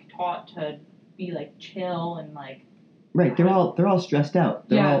be like taught to be like chill and like. Right, they're all stressed out.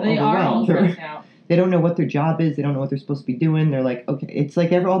 They're all they are all stressed out. They don't know what their job is. They don't know what they're supposed to be doing. They're like, okay, it's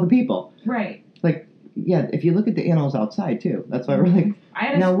like all the people. Right. Like, yeah, if you look at the animals outside too, that's why we're like.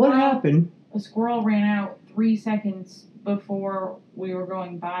 Now what happened? A squirrel ran out 3 seconds before we were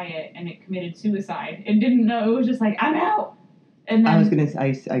going by it, and it committed suicide. It didn't know. It was just like, I'm out. And then, I was gonna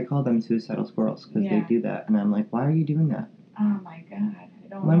say, I call them suicidal squirrels because they do that, and I'm like, why are you doing that? Oh my god, I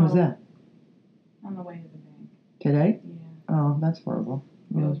don't know. When was that? On the way to the bank. Today? Yeah. Oh, that's horrible.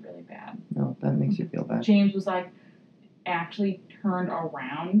 It was really bad. No, that makes you feel bad. James was like, actually turned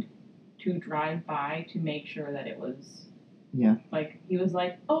around to drive by to make sure that it was. Yeah. Like, he was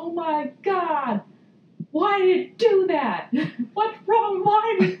like, oh my god, why did it do that? What's wrong?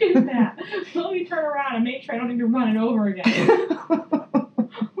 Why did it do that? Let me turn around and make sure I don't need to run it over again. I'm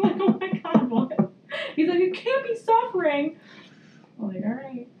like, oh my god, what? He's like, you can't be suffering. I'm like, all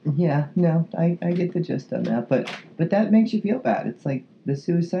right. Yeah, no, I get the gist on that, but that makes you feel bad. It's like the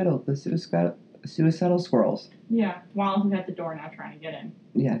suicidal squirrels. Yeah, Wallace is at the door now trying to get in.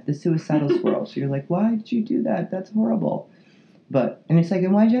 Yeah, the suicidal squirrels. You're like, why did you do that? That's horrible. And it's like,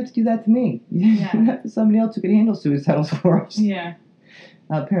 and why'd you have to do that to me? Yeah. That was somebody else who could handle suicidal squirrels. Yeah.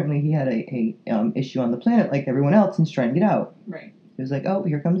 Apparently he had a issue on the planet like everyone else and he's trying to get out. Right. It was like, oh,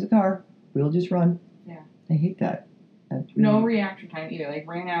 here comes a car. We'll just run. Yeah. I hate that. That's really... No reaction time either. Like,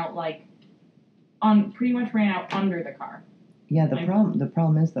 ran out, pretty much ran out under the car. Yeah, the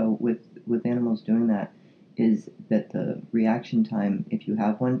problem is, though, with animals doing that is that the reaction time, if you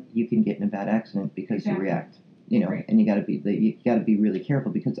have one, you can get in a bad accident because you react. Right. And you got to be really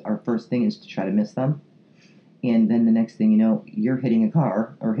careful because our first thing is to try to miss them, and then the next thing you know, you're hitting a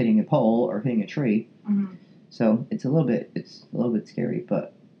car or hitting a pole or hitting a tree. Mm-hmm. So it's a little bit scary,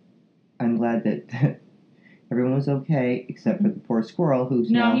 but I'm glad that everyone was okay except for the poor squirrel who's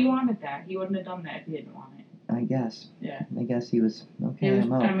he wanted that. He wouldn't have done that if he didn't want it. I guess. Yeah. I guess he was okay.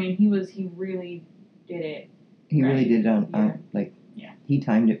 I'm out. I mean, he really did it. He really did it Yeah. He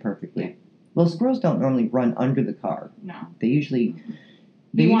timed it perfectly. Yeah. Well, squirrels don't normally run under the car. No. They usually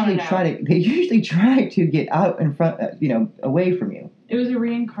try to get out in front, away from you. It was a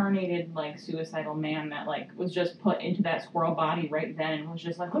reincarnated suicidal man that was just put into that squirrel body right then and was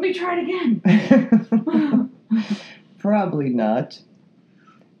just like, let me try it again. Probably not.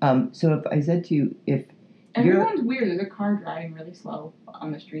 So if I said to you, if everyone's weird, there's a car driving really slow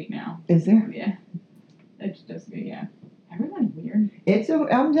on the street now. Is there? Yeah. It's just everyone's weird.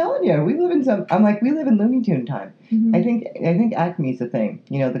 I'm telling you, we live in Looney Tune time. Mm-hmm. I think Acme's a thing.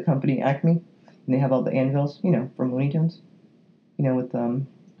 The company Acme, and they have all the anvils, from Looney Tunes. With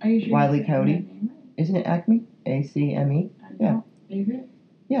Are you sure? Wile E. you're saying Coyote. that name right? Isn't it Acme? ACME? I Yeah. don't. Is it?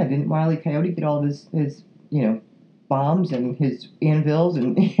 Yeah, didn't Wile E. Coyote get all of his bombs and his anvils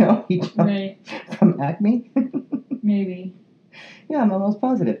and he jumped Right. from Acme? Maybe. Yeah, I'm almost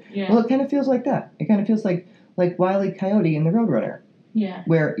positive. Yeah. Well, it kind of feels like that. It kind of feels like Wile E. Coyote in the Roadrunner, Yeah.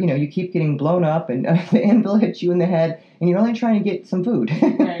 where you keep getting blown up and the anvil hits you in the head, and you're only trying to get some food.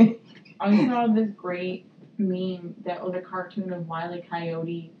 Right. I saw this great meme that was a cartoon of Wile E.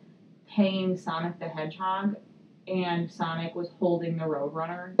 Coyote paying Sonic the Hedgehog, and Sonic was holding the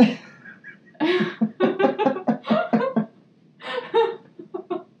Roadrunner.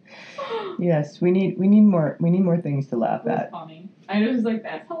 Yes, we need more things to laugh That's at. funny. I was like,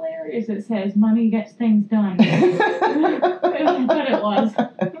 that's hilarious. It says money gets things done. That's what it was.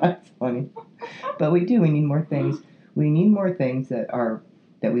 That's funny. But we do. We need more things. We need more things that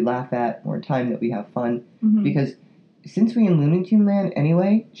we laugh at, more time that we have fun. Mhm. Because since we're in Looney Tune Land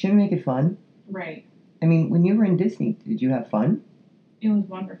anyway, shouldn't we make it fun? Right. I mean, when you were in Disney, did you have fun? It was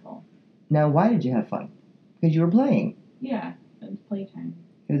wonderful. Now, why did you have fun? Because you were playing. Yeah. It was playtime.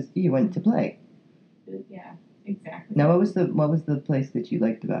 Because you went to play. Yeah. Exactly. Now, what was the place that you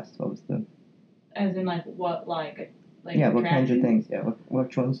liked the best? What was the As in, like, what, like yeah? What kinds of attractions? things? Yeah,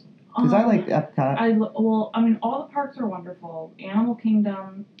 which ones? Because I liked Epcot. All the parks are wonderful. Animal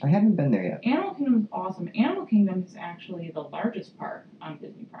Kingdom. I haven't been there yet. Animal Kingdom is awesome. Animal Kingdom is actually the largest park on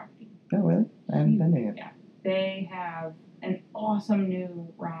Disney property. Oh, really? I haven't been there yet. Yeah. They have an awesome new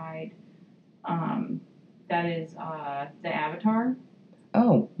ride. That is the Avatar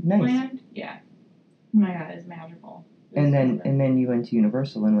Oh, nice. land. Yeah. Oh my god, it's magical. It's And so good. then you went to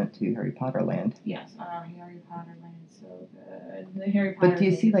Universal and went to Harry Potter Land. Yes, Harry Potter land is so good. The Harry Potter. But do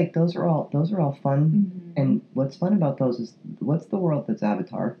you see, like, those are all fun. Mhm. And what's fun about those is what's the world that's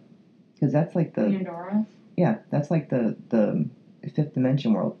Avatar? Because that's like the Pandora? that's like the fifth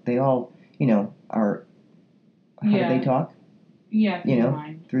dimension world. They all are how Yeah. do they talk? Yeah, You know,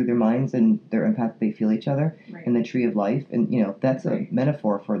 mine. Through their minds and their empath, they feel each other. Right. And the tree of life, and that's a Right.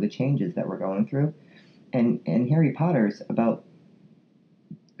 metaphor for the changes that we're going through. And Harry Potter's about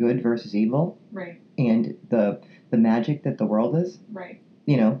good versus evil, Right. and the magic that the world is. Right.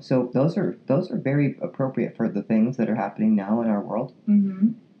 So those are very appropriate for the things that are happening now in our world. Mm-hmm.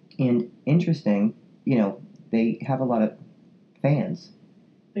 And interesting, they have a lot of fans.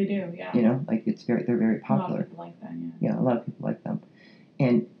 They do, yeah. Like they're very A lot popular. of people like that, yeah. Yeah, a lot of people like them,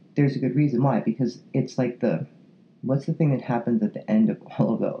 and there's a good reason why. Because it's like what's the thing that happens at the end of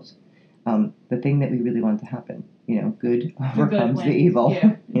all of those? The thing that we really want to happen. Good overcomes the wins. evil.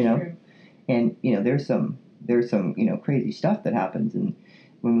 Yeah, it's true. And there's some crazy stuff that happens, and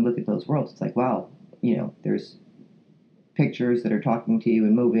when we look at those worlds, it's like, wow, there's pictures that are talking to you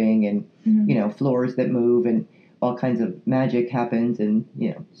and moving, and Mhm. floors that move, and all kinds of magic happens, and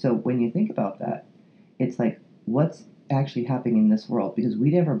so when you think about that, it's like, what's actually happening in this world? Because we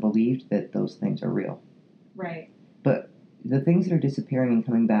never believed that those things are real. Right. But the things that are disappearing and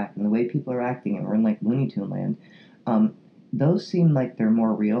coming back, and the way people are acting, and we're in like Looney Tune land, those seem like they're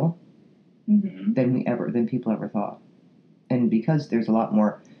more real Mm-hmm. than people ever thought. And because there's a lot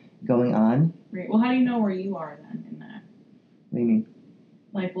more going on. Right. Well, how do you know where you are then in that? What do you mean?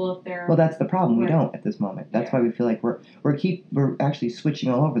 Like, well, if they're Well, that's the problem. We Right. don't at this moment. That's Yeah. why we feel like we're actually switching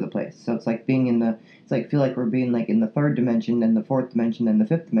all over the place. So it's like feel like we're being like in the third dimension, then the fourth dimension, then the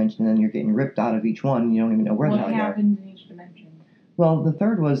fifth dimension, and then you're getting ripped out of each one. And you don't even know where what the hell you are. happens in each dimension? Well, the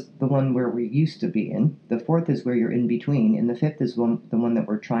third was the one where we used to be in. The fourth is where you're in between, and the fifth is the one that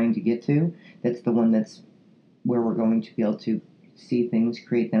we're trying to get to. That's the one that's where we're going to be able to see things,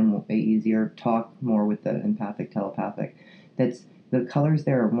 create them way easier, talk more with the empathic, telepathic. That's the colors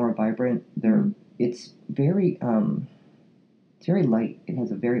there are more vibrant. It's very light. It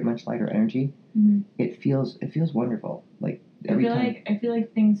has a very much lighter energy. Mm-hmm. It feels wonderful. Like I every feel time.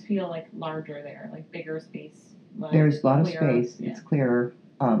 like things feel like larger there, like bigger space. Like There's a lot of clearer. space. Yeah. It's clearer.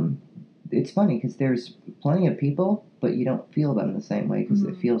 It's funny because there's plenty of people, but you don't feel them the same way because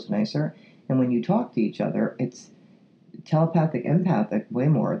it Mhm. feels nicer. And when you talk to each other, it's telepathic, empathic way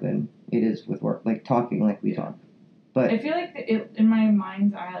more than it is with work, like talking like we Yeah. talk. But I feel like in my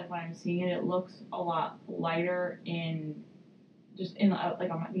mind's eye, like when I'm seeing it, it looks a lot lighter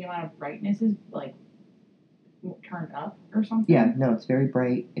the amount of brightness is like turned up or something. yeah, no, it's very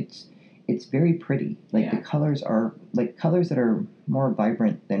bright. It's very pretty. Like Yeah. the colors are like colors that are more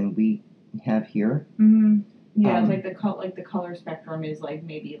vibrant than we have here. Mm-hmm. Yeah, Um, it's like the color spectrum is like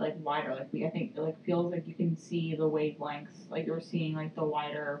maybe like wider. Like I think it like feels like you can see the wavelengths. Like you're seeing like the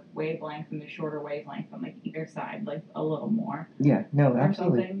wider wavelength and the shorter wavelength on like either side, like a little more. Yeah, no, Or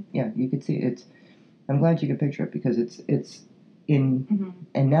absolutely. something. Yeah, you could see it. I'm glad you could picture it because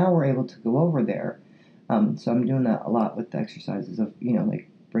And now we're able to go over there. So I'm doing that a lot with the exercises of, like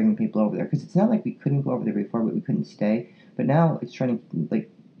bringing people over there. Because it's not like we couldn't go over there before, but we couldn't stay. But now it's trying to, like,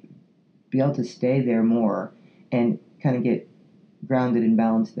 be able to stay there more and kind of get grounded and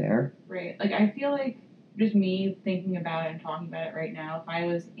balanced there. Right. Like, I feel like just me thinking about it and talking about it right now, if I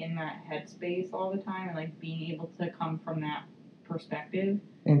was in that headspace all the time and, like, being able to come from that perspective.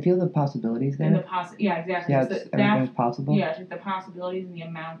 And feel the possibilities there. And yeah, exactly. Yeah, everything's possible. Yeah, it's like the possibilities and the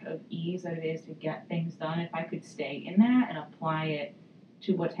amount of ease that it is to get things done. If I could stay in that and apply it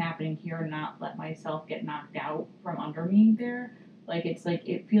to what's happening here and not let myself get knocked out from under me there, like, it's like,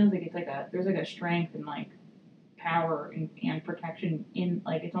 it feels like it's like there's like a strength and, like, power and protection in,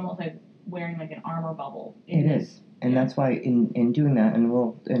 like, it's almost like wearing like an armor bubble. It is. And that's why in doing that, and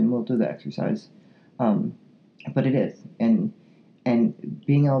we'll do the exercise, but it is. And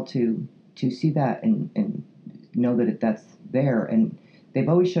being able to see that and know that that's there, and they've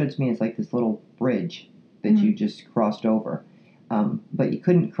always showed it to me as like this little bridge that you just crossed over, but you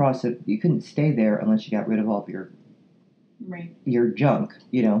couldn't cross it. You couldn't stay there unless you got rid of all of your junk.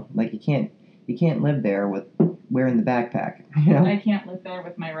 Like you can't live there with wearing the backpack. I can't live there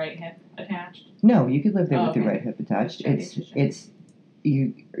with my right hip attached. No, you could live there with your right hip attached.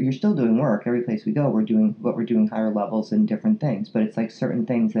 You're still doing work. Every place we go, we're doing higher levels and different things. But it's like certain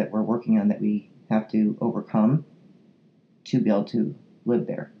things that we're working on that we have to overcome to be able to live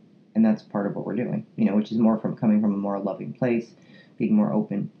there. And that's part of what we're doing, which is more coming from a more loving place, being more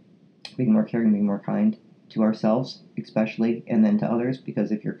open, being more caring, being more kind to ourselves, especially, and then to others,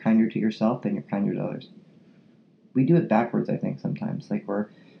 because if you're kinder to yourself, then you're kinder to others. We do it backwards, I think, sometimes. Like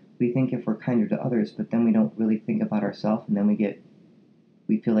we think if we're kinder to others, but then we don't really think about ourselves, and then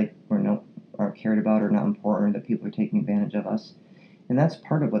we feel like aren't cared about or not important, or that people are taking advantage of us. And that's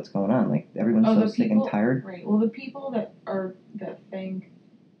part of what's going on. Like, everyone's so sick and tired. Right. Well, the people that think,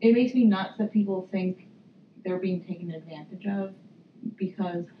 it makes me nuts that people think they're being taken advantage of,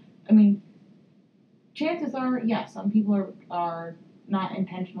 because, I mean, chances are, yes, some people are not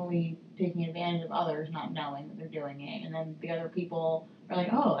intentionally taking advantage of others, not knowing that they're doing it, and then the other people are like,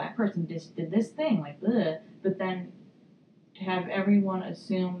 oh, that person just did this thing, like, ugh. But then to have everyone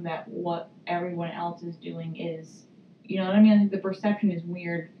assume that what everyone else is doing is, you know what I mean? I think the perception is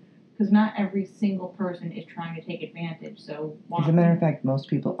weird, because not every single person is trying to take advantage. So as a matter of fact, most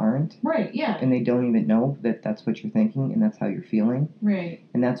people aren't. Right, yeah. And they don't even know that that's what you're thinking and that's how you're feeling. Right.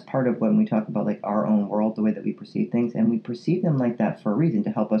 And that's part of when we talk about, like, our own world, the way that we perceive things, and we perceive them like that for a reason,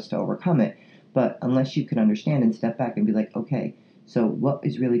 to help us to overcome it. But unless you can understand and step back and be like, okay, so what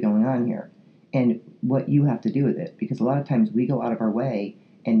is really going on here? And what you have to do with it. Because a lot of times we go out of our way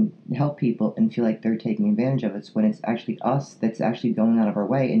and help people and feel like they're taking advantage of us, when it's actually us that's actually going out of our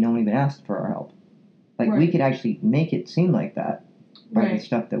way and no one even asked for our help. Like, we could actually make it seem like that by the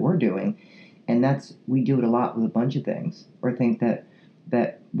stuff that we're doing. And we do it a lot with a bunch of things, or think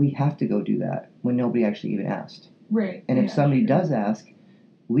that we have to go do that when nobody actually even asked. Right. And if somebody does ask,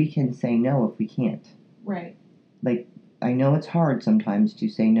 we can say no if we can't. Right. Like, I know it's hard sometimes to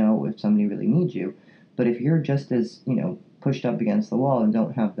say no if somebody really needs you, but if you're just as, pushed up against the wall and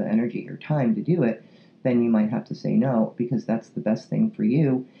don't have the energy or time to do it, then you might have to say no, because that's the best thing for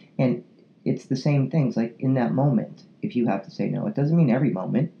you. And it's the same things, like, in that moment, if you have to say no. It doesn't mean every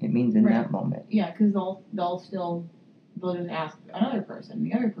moment, it means in that moment. Yeah, because they'll just ask another person.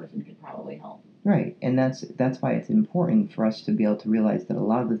 The other person could probably help. Right, and that's why it's important for us to be able to realize that a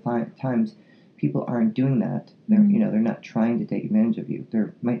lot of the times people aren't doing that. They're they're not trying to take advantage of you. They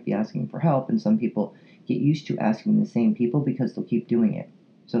might be asking for help, and some people get used to asking the same people because they'll keep doing it.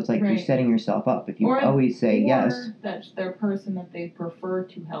 So it's like you're setting yourself up. If you always say yes, that's their person that they prefer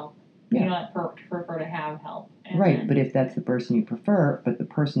to help. Yeah. You not prefer to have help. Right, but if that's the person you prefer, but the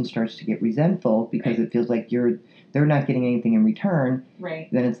person starts to get resentful because it feels like they're not getting anything in return,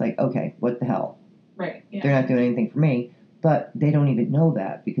 then it's like, okay, what the hell? Right. Yeah. They're not doing anything for me, but they don't even know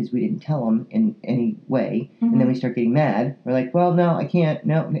that because we didn't tell them in any way, and then we start getting mad. We're like, well, no, I can't,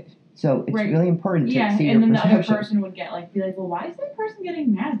 no. So it's really important to see your perception. Yeah, and then the other person would be like, well, why is that person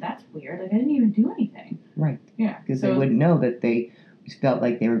getting mad? That's weird. Like, I didn't even do anything. Right. Yeah. Because they wouldn't know that they felt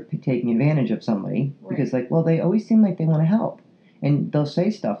like they were taking advantage of somebody. Because, like, well, they always seem like they want to help. And they'll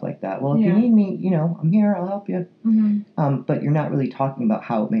say stuff like that. Well, if you need me, I'm here, I'll help you. But you're not really talking about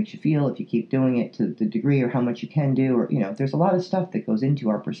how it makes you feel if you keep doing it to the degree, or how much you can do, or, there's a lot of stuff that goes into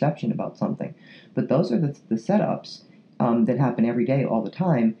our perception about something. But those are the setups that happen every day, all the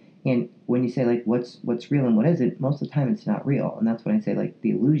time. And when you say, like, what's real and what isn't, most of the time it's not real. And that's when I say, like, the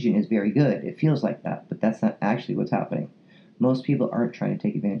illusion is very good. It feels like that, but that's not actually what's happening. Most people aren't trying to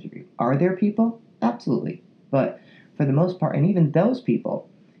take advantage of you. Are there people? Absolutely. But for the most part, and even those people,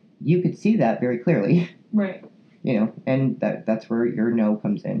 you could see that very clearly. Right. And that's where your no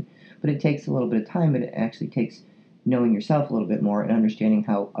comes in. But it takes a little bit of time, but it actually takes knowing yourself a little bit more and understanding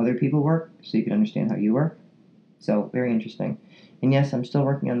how other people work so you can understand how you work. So very interesting. And yes, I'm still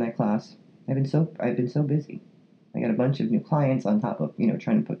working on that class. I've been so busy. I got a bunch of new clients on top of,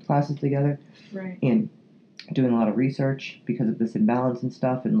 trying to put classes together Right. and doing a lot of research because of this imbalance and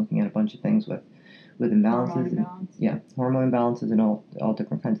stuff, and looking at a bunch of things with imbalances. Hormone imbalance. Yeah, hormone imbalances and all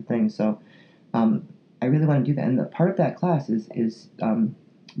different kinds of things. So I really want to do that. And the part of that class is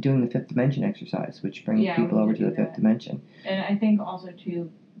doing the fifth dimension exercise, which brings Yeah, people we over could to do the fifth that. dimension. And I think also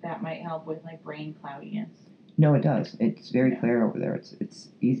too that might help with like brain cloudiness. No, it does. It's very Yeah. clear over there. It's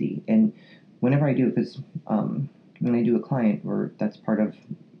easy. And whenever I do it, because when I do a client, where that's part of,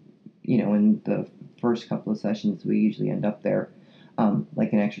 in the first couple of sessions, we usually end up there,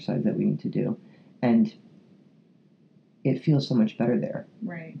 like an exercise that we need to do. And it feels so much better there.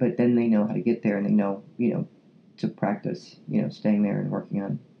 Right. But then they know how to get there, and they know, to practice, staying there and working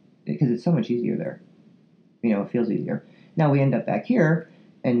on, because it's so much easier there. It feels easier. Now we end up back here,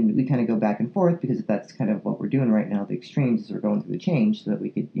 and we kind of go back and forth, because that's kind of what we're doing right now. The extremes is we're going through the change so that we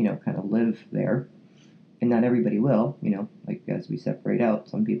could, kind of live there. And not everybody will, like as we separate out,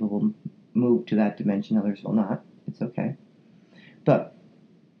 some people will move to that dimension, others will not. It's okay. But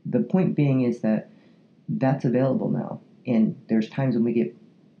the point being is that that's available now. And there's times when we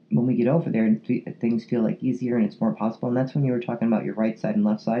get over there and things feel like easier and it's more possible. And that's when you were talking about your right side and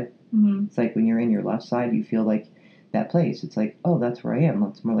left side. Mm-hmm. It's like when you're in your left side, you feel like that place. It's like, oh, that's where I am.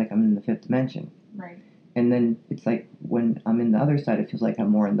 It's more like I'm in the fifth dimension. Right. And then it's like when I'm in the other side, it feels like I'm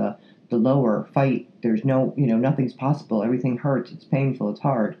more in the lower fight. There's no, nothing's possible. Everything hurts. It's painful. It's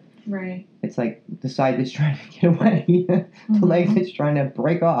hard. Right. It's like the side that's trying to get away, the leg that's trying to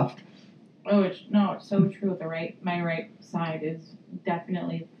break off. Oh, it's so true. My right side is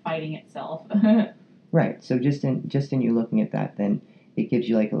definitely fighting itself. Right. So just in you looking at that, then it gives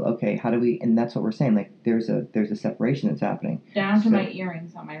you like, okay, how do we? And that's what we're saying. Like there's a separation that's happening. Down to my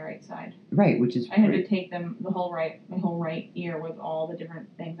earrings on my right side. Right, which is I had to take them my whole right ear with all the different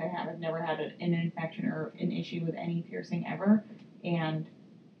things I had. I've never had an infection or an issue with any piercing ever, and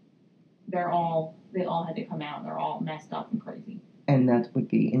they all had to come out. They're all messed up and crazy. And that would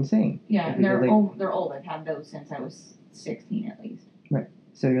be insane. Yeah, and they're old. I've had those since I was 16 at least. Right.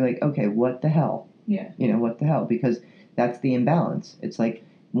 So you're like, okay, what the hell? Yeah. What the hell? Because that's the imbalance. It's like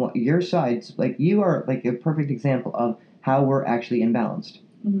your side's like you are like a perfect example of how we're actually imbalanced.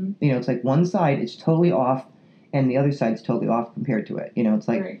 Mm-hmm. It's like one side is totally off, and the other side's totally off compared to it. It's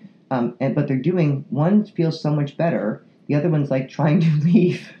like, right. But they're doing, one feels so much better. The other one's like trying to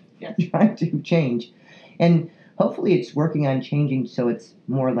leave, yes. trying to change, and hopefully it's working on changing so it's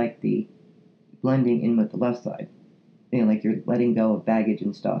more like the blending in with the left side. Like you're letting go of baggage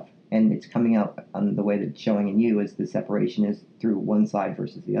and stuff, and it's coming out on the way that it's showing in you as the separation is through one side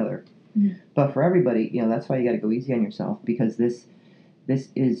versus the other. Mm-hmm. But for everybody, that's why you got to go easy on yourself, because this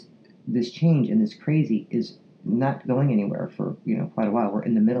change and this crazy is not going anywhere for quite a while. We're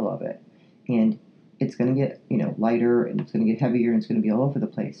in the middle of it, and it's going to get lighter, and it's going to get heavier, and it's going to be all over the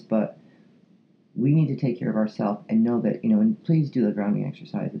place. But we need to take care of ourselves and know that and please do the grounding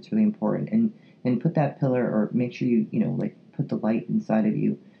exercise. It's really important, and put that pillar, or make sure you like put the light inside of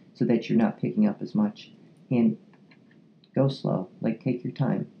you so that you're not picking up as much, and go slow. Like take your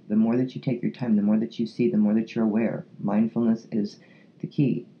time. The more that you take your time, the more that you see, the more that you're aware. Mindfulness is the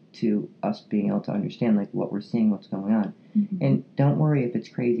key to us being able to understand like what we're seeing, what's going on. Mm-hmm. And don't worry if it's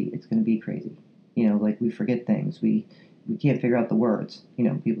crazy. It's going to be crazy. Like we forget things. We can't figure out the words.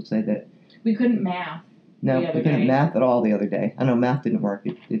 People say that we couldn't math. No, we couldn't math at all the other day. I know math didn't work.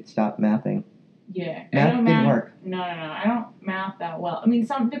 It stopped mathing. Yeah, math didn't work. No. I don't math that well. I mean,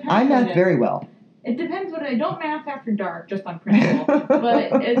 depends. I math very well. It depends what I don't math after dark, just on principle.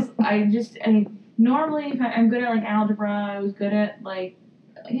 But normally if I'm good at like algebra. I was good at like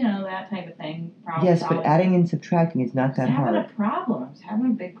that type of thing. Yes, but adding and subtracting is not that hard. I was having a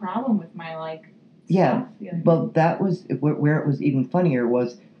big problem with my Yeah, well, that was where it was even funnier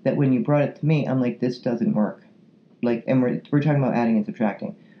was that when you brought it to me, I'm like, this doesn't work. And we're talking about adding and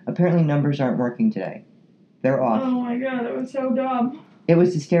subtracting. Apparently, numbers aren't working today. They're off. Oh my god, that was so dumb. It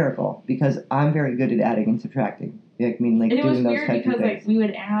was hysterical because I'm very good at adding and subtracting. Doing those types of things. It was weird because we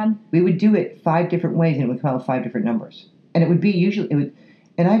would add. We would do it 5 different ways, and it would come out 5 different numbers. And it would be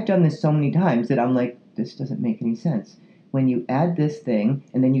and I've done this so many times that I'm like, this doesn't make any sense. When you add this thing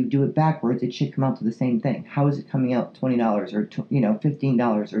and then you do it backwards, it should come out to the same thing. How is it coming out $20 or $15 or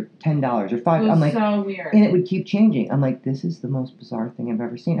 $10 or $5? It was I'm like, so weird. And it would keep changing. I'm like, this is the most bizarre thing I've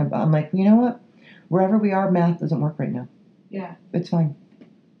ever seen. I'm like, you know what? wherever we are, math doesn't work right now. Yeah. It's fine.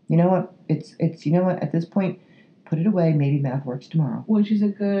 You know what? It's you know what? At this point, put it away. Maybe math works tomorrow. Which is a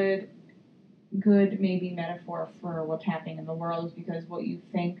good maybe metaphor for what's happening in the world, is because what you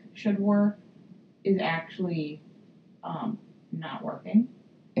think should work is actually not working.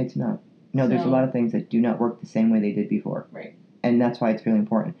 It's not. No, there's a So- lot of things that do not work the same way they did before. Right. And that's why it's really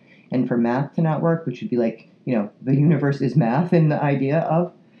important. And for math to not work, which would be like, the universe is math, and the idea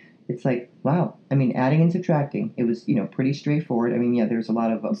of, it's like, wow. I mean, adding and subtracting, it was, pretty straightforward. I mean, yeah, there's a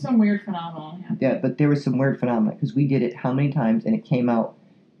lot of, Some weird phenomenon happened. yeah, but there was some weird phenomena because we did it how many times and it came out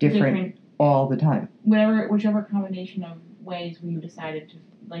different all the time. Whichever combination of ways we decided to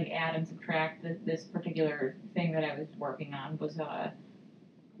like add and subtract this particular thing that I was working on was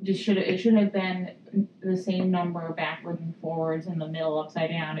it should have been the same number backwards and forwards in the middle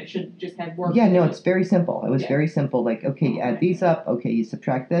upside down. It should just have worked. Yeah, no, it's very simple. It was Yeah. very simple. Like, okay, you add these up. Okay, you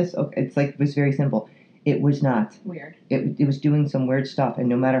subtract this. Okay, it's like, it was very simple. It was not. Weird. It was doing some weird stuff, and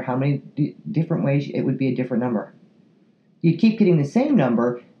no matter how many different ways, it would be a different number. You'd keep getting the same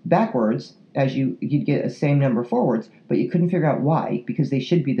number backwards as you'd get a same number forwards, but you couldn't figure out why, because they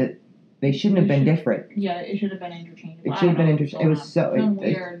shouldn't have been different. Yeah, it should have been interchangeable. It should have been interchangeable. It was so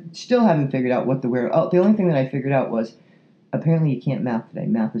weird. Still haven't figured out what the weird. Oh, the only thing that I figured out was apparently you can't math today.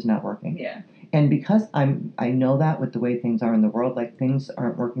 Math is not working. Yeah. And because I know that with the way things are in the world, like things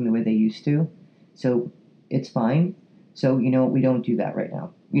aren't working the way they used to, so it's fine. So we don't do that right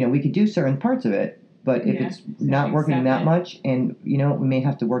now. We could do certain parts of it, but if Yeah, it's not working that accept it. much, and we may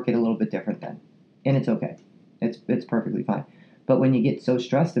have to work it a little bit different then, and it's okay. It's perfectly fine. But when you get so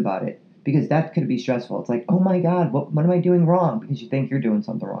stressed about it, because that could be stressful. It's like, oh my God, what am I doing wrong? Because you think you're doing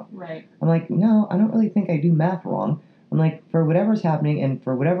something wrong. Right. I'm like, no, I don't really think I do math wrong. I'm like, for whatever's happening and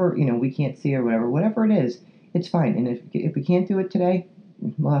for whatever, we can't see or whatever it is, it's fine. And if we can't do it today,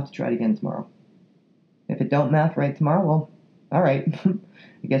 we'll have to try it again tomorrow. If it don't math right tomorrow, well, all right.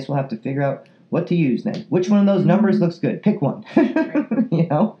 I guess we'll have to figure out what to use then. Which one of those numbers looks good? Pick one.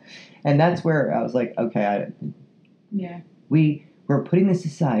 And that's where I was like, okay, Yeah. we're putting this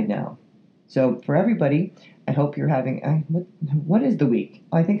aside now. So for everybody, I hope you're having. What is the week?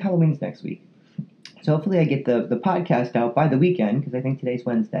 I think Halloween's next week. So hopefully I get the podcast out by the weekend, because I think today's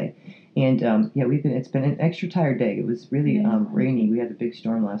Wednesday. And it's been an extra tired day. It was really rainy. We had a big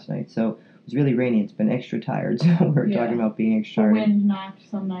storm last night, so it was really rainy. It's been extra tired. So we're talking about being extra The tired. wind knocked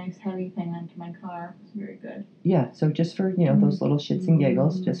some nice heavy thing onto my car. It was very good. Yeah. So just for those little shits and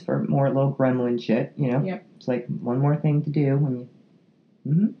giggles, just for more little gremlin shit. Yep. It's like one more thing to do when you.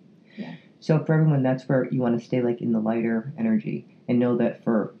 Mm-hmm. Yeah. So for everyone, that's where you want to stay like in the lighter energy, and know that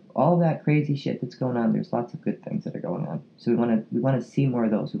for all that crazy shit that's going on, there's lots of good things that are going on. So we want to see more of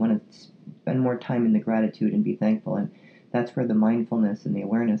those. We want to spend more time in the gratitude and be thankful, and that's where the mindfulness and the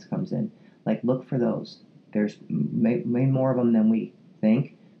awareness comes in. Like, look for those. There's way more of them than we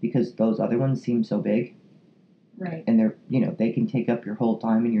think, because those other ones seem so big, Right. and they're they can take up your whole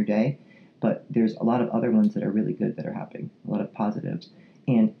time in your day. But there's a lot of other ones that are really good that are happening, a lot of positives,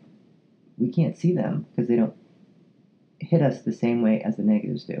 and we can't see them because they don't hit us the same way as the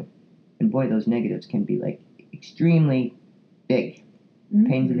negatives do. And boy, those negatives can be like extremely big,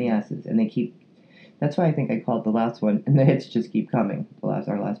 pains in the asses, and they keep. That's why I think I called the last one, and the hits just keep coming.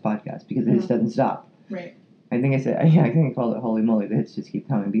 Our last podcast, because it just doesn't stop. Right. I think I said, I think I called it "Holy moly!" The hits just keep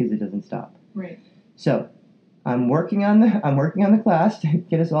coming because it doesn't stop. Right. So, I'm working on the class to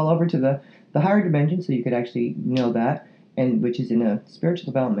get us all over to the higher dimension, so you could actually know that, and which is in a spiritual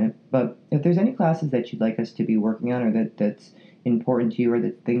development. But if there's any classes that you'd like us to be working on, or that's important to you, or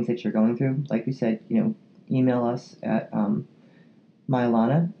the things that you're going through, like we said, email us at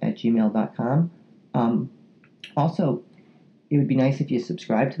myalana@gmail.com. Also, it would be nice if you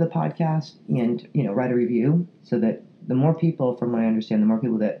subscribe to the podcast and write a review, so that the more people, from what I understand, the more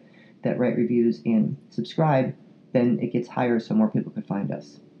people that write reviews and subscribe, then it gets higher, so more people could find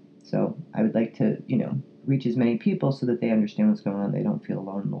us. So I would like to reach as many people so that they understand what's going on. They don't feel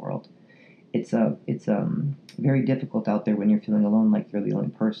alone in the world. It's very difficult out there when you're feeling alone, like you're the only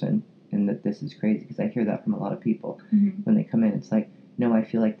person, and that this is crazy, because I hear that from a lot of people when they come in. It's like, no, I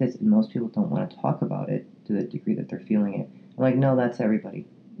feel like this, and most people don't want to talk about it to the degree that they're feeling it. I'm like, no, that's everybody.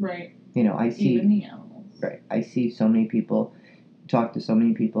 Right. I see. Even the animals. Right. I see so many people, talk to so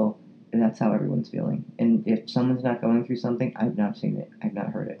many people, and that's how everyone's feeling. And if someone's not going through something, I've not seen it. I've not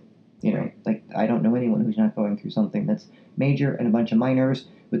heard it. Right. Like, I don't know anyone who's not going through something that's major and a bunch of minors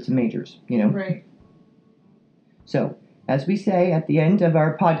with some majors, Right. So, as we say at the end of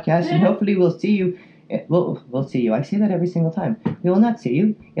our podcast, and hopefully we'll see you. We'll see you. I say that every single time. We will not see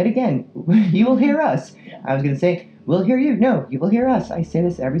you. Yet again, you will hear us. Yeah. I was going to say, we'll hear you. No, you will hear us. I say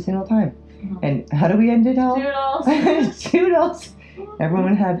this every single time. And how do we end it all? Doodles. Toodles.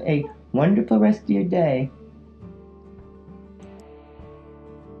 Everyone have a wonderful rest of your day.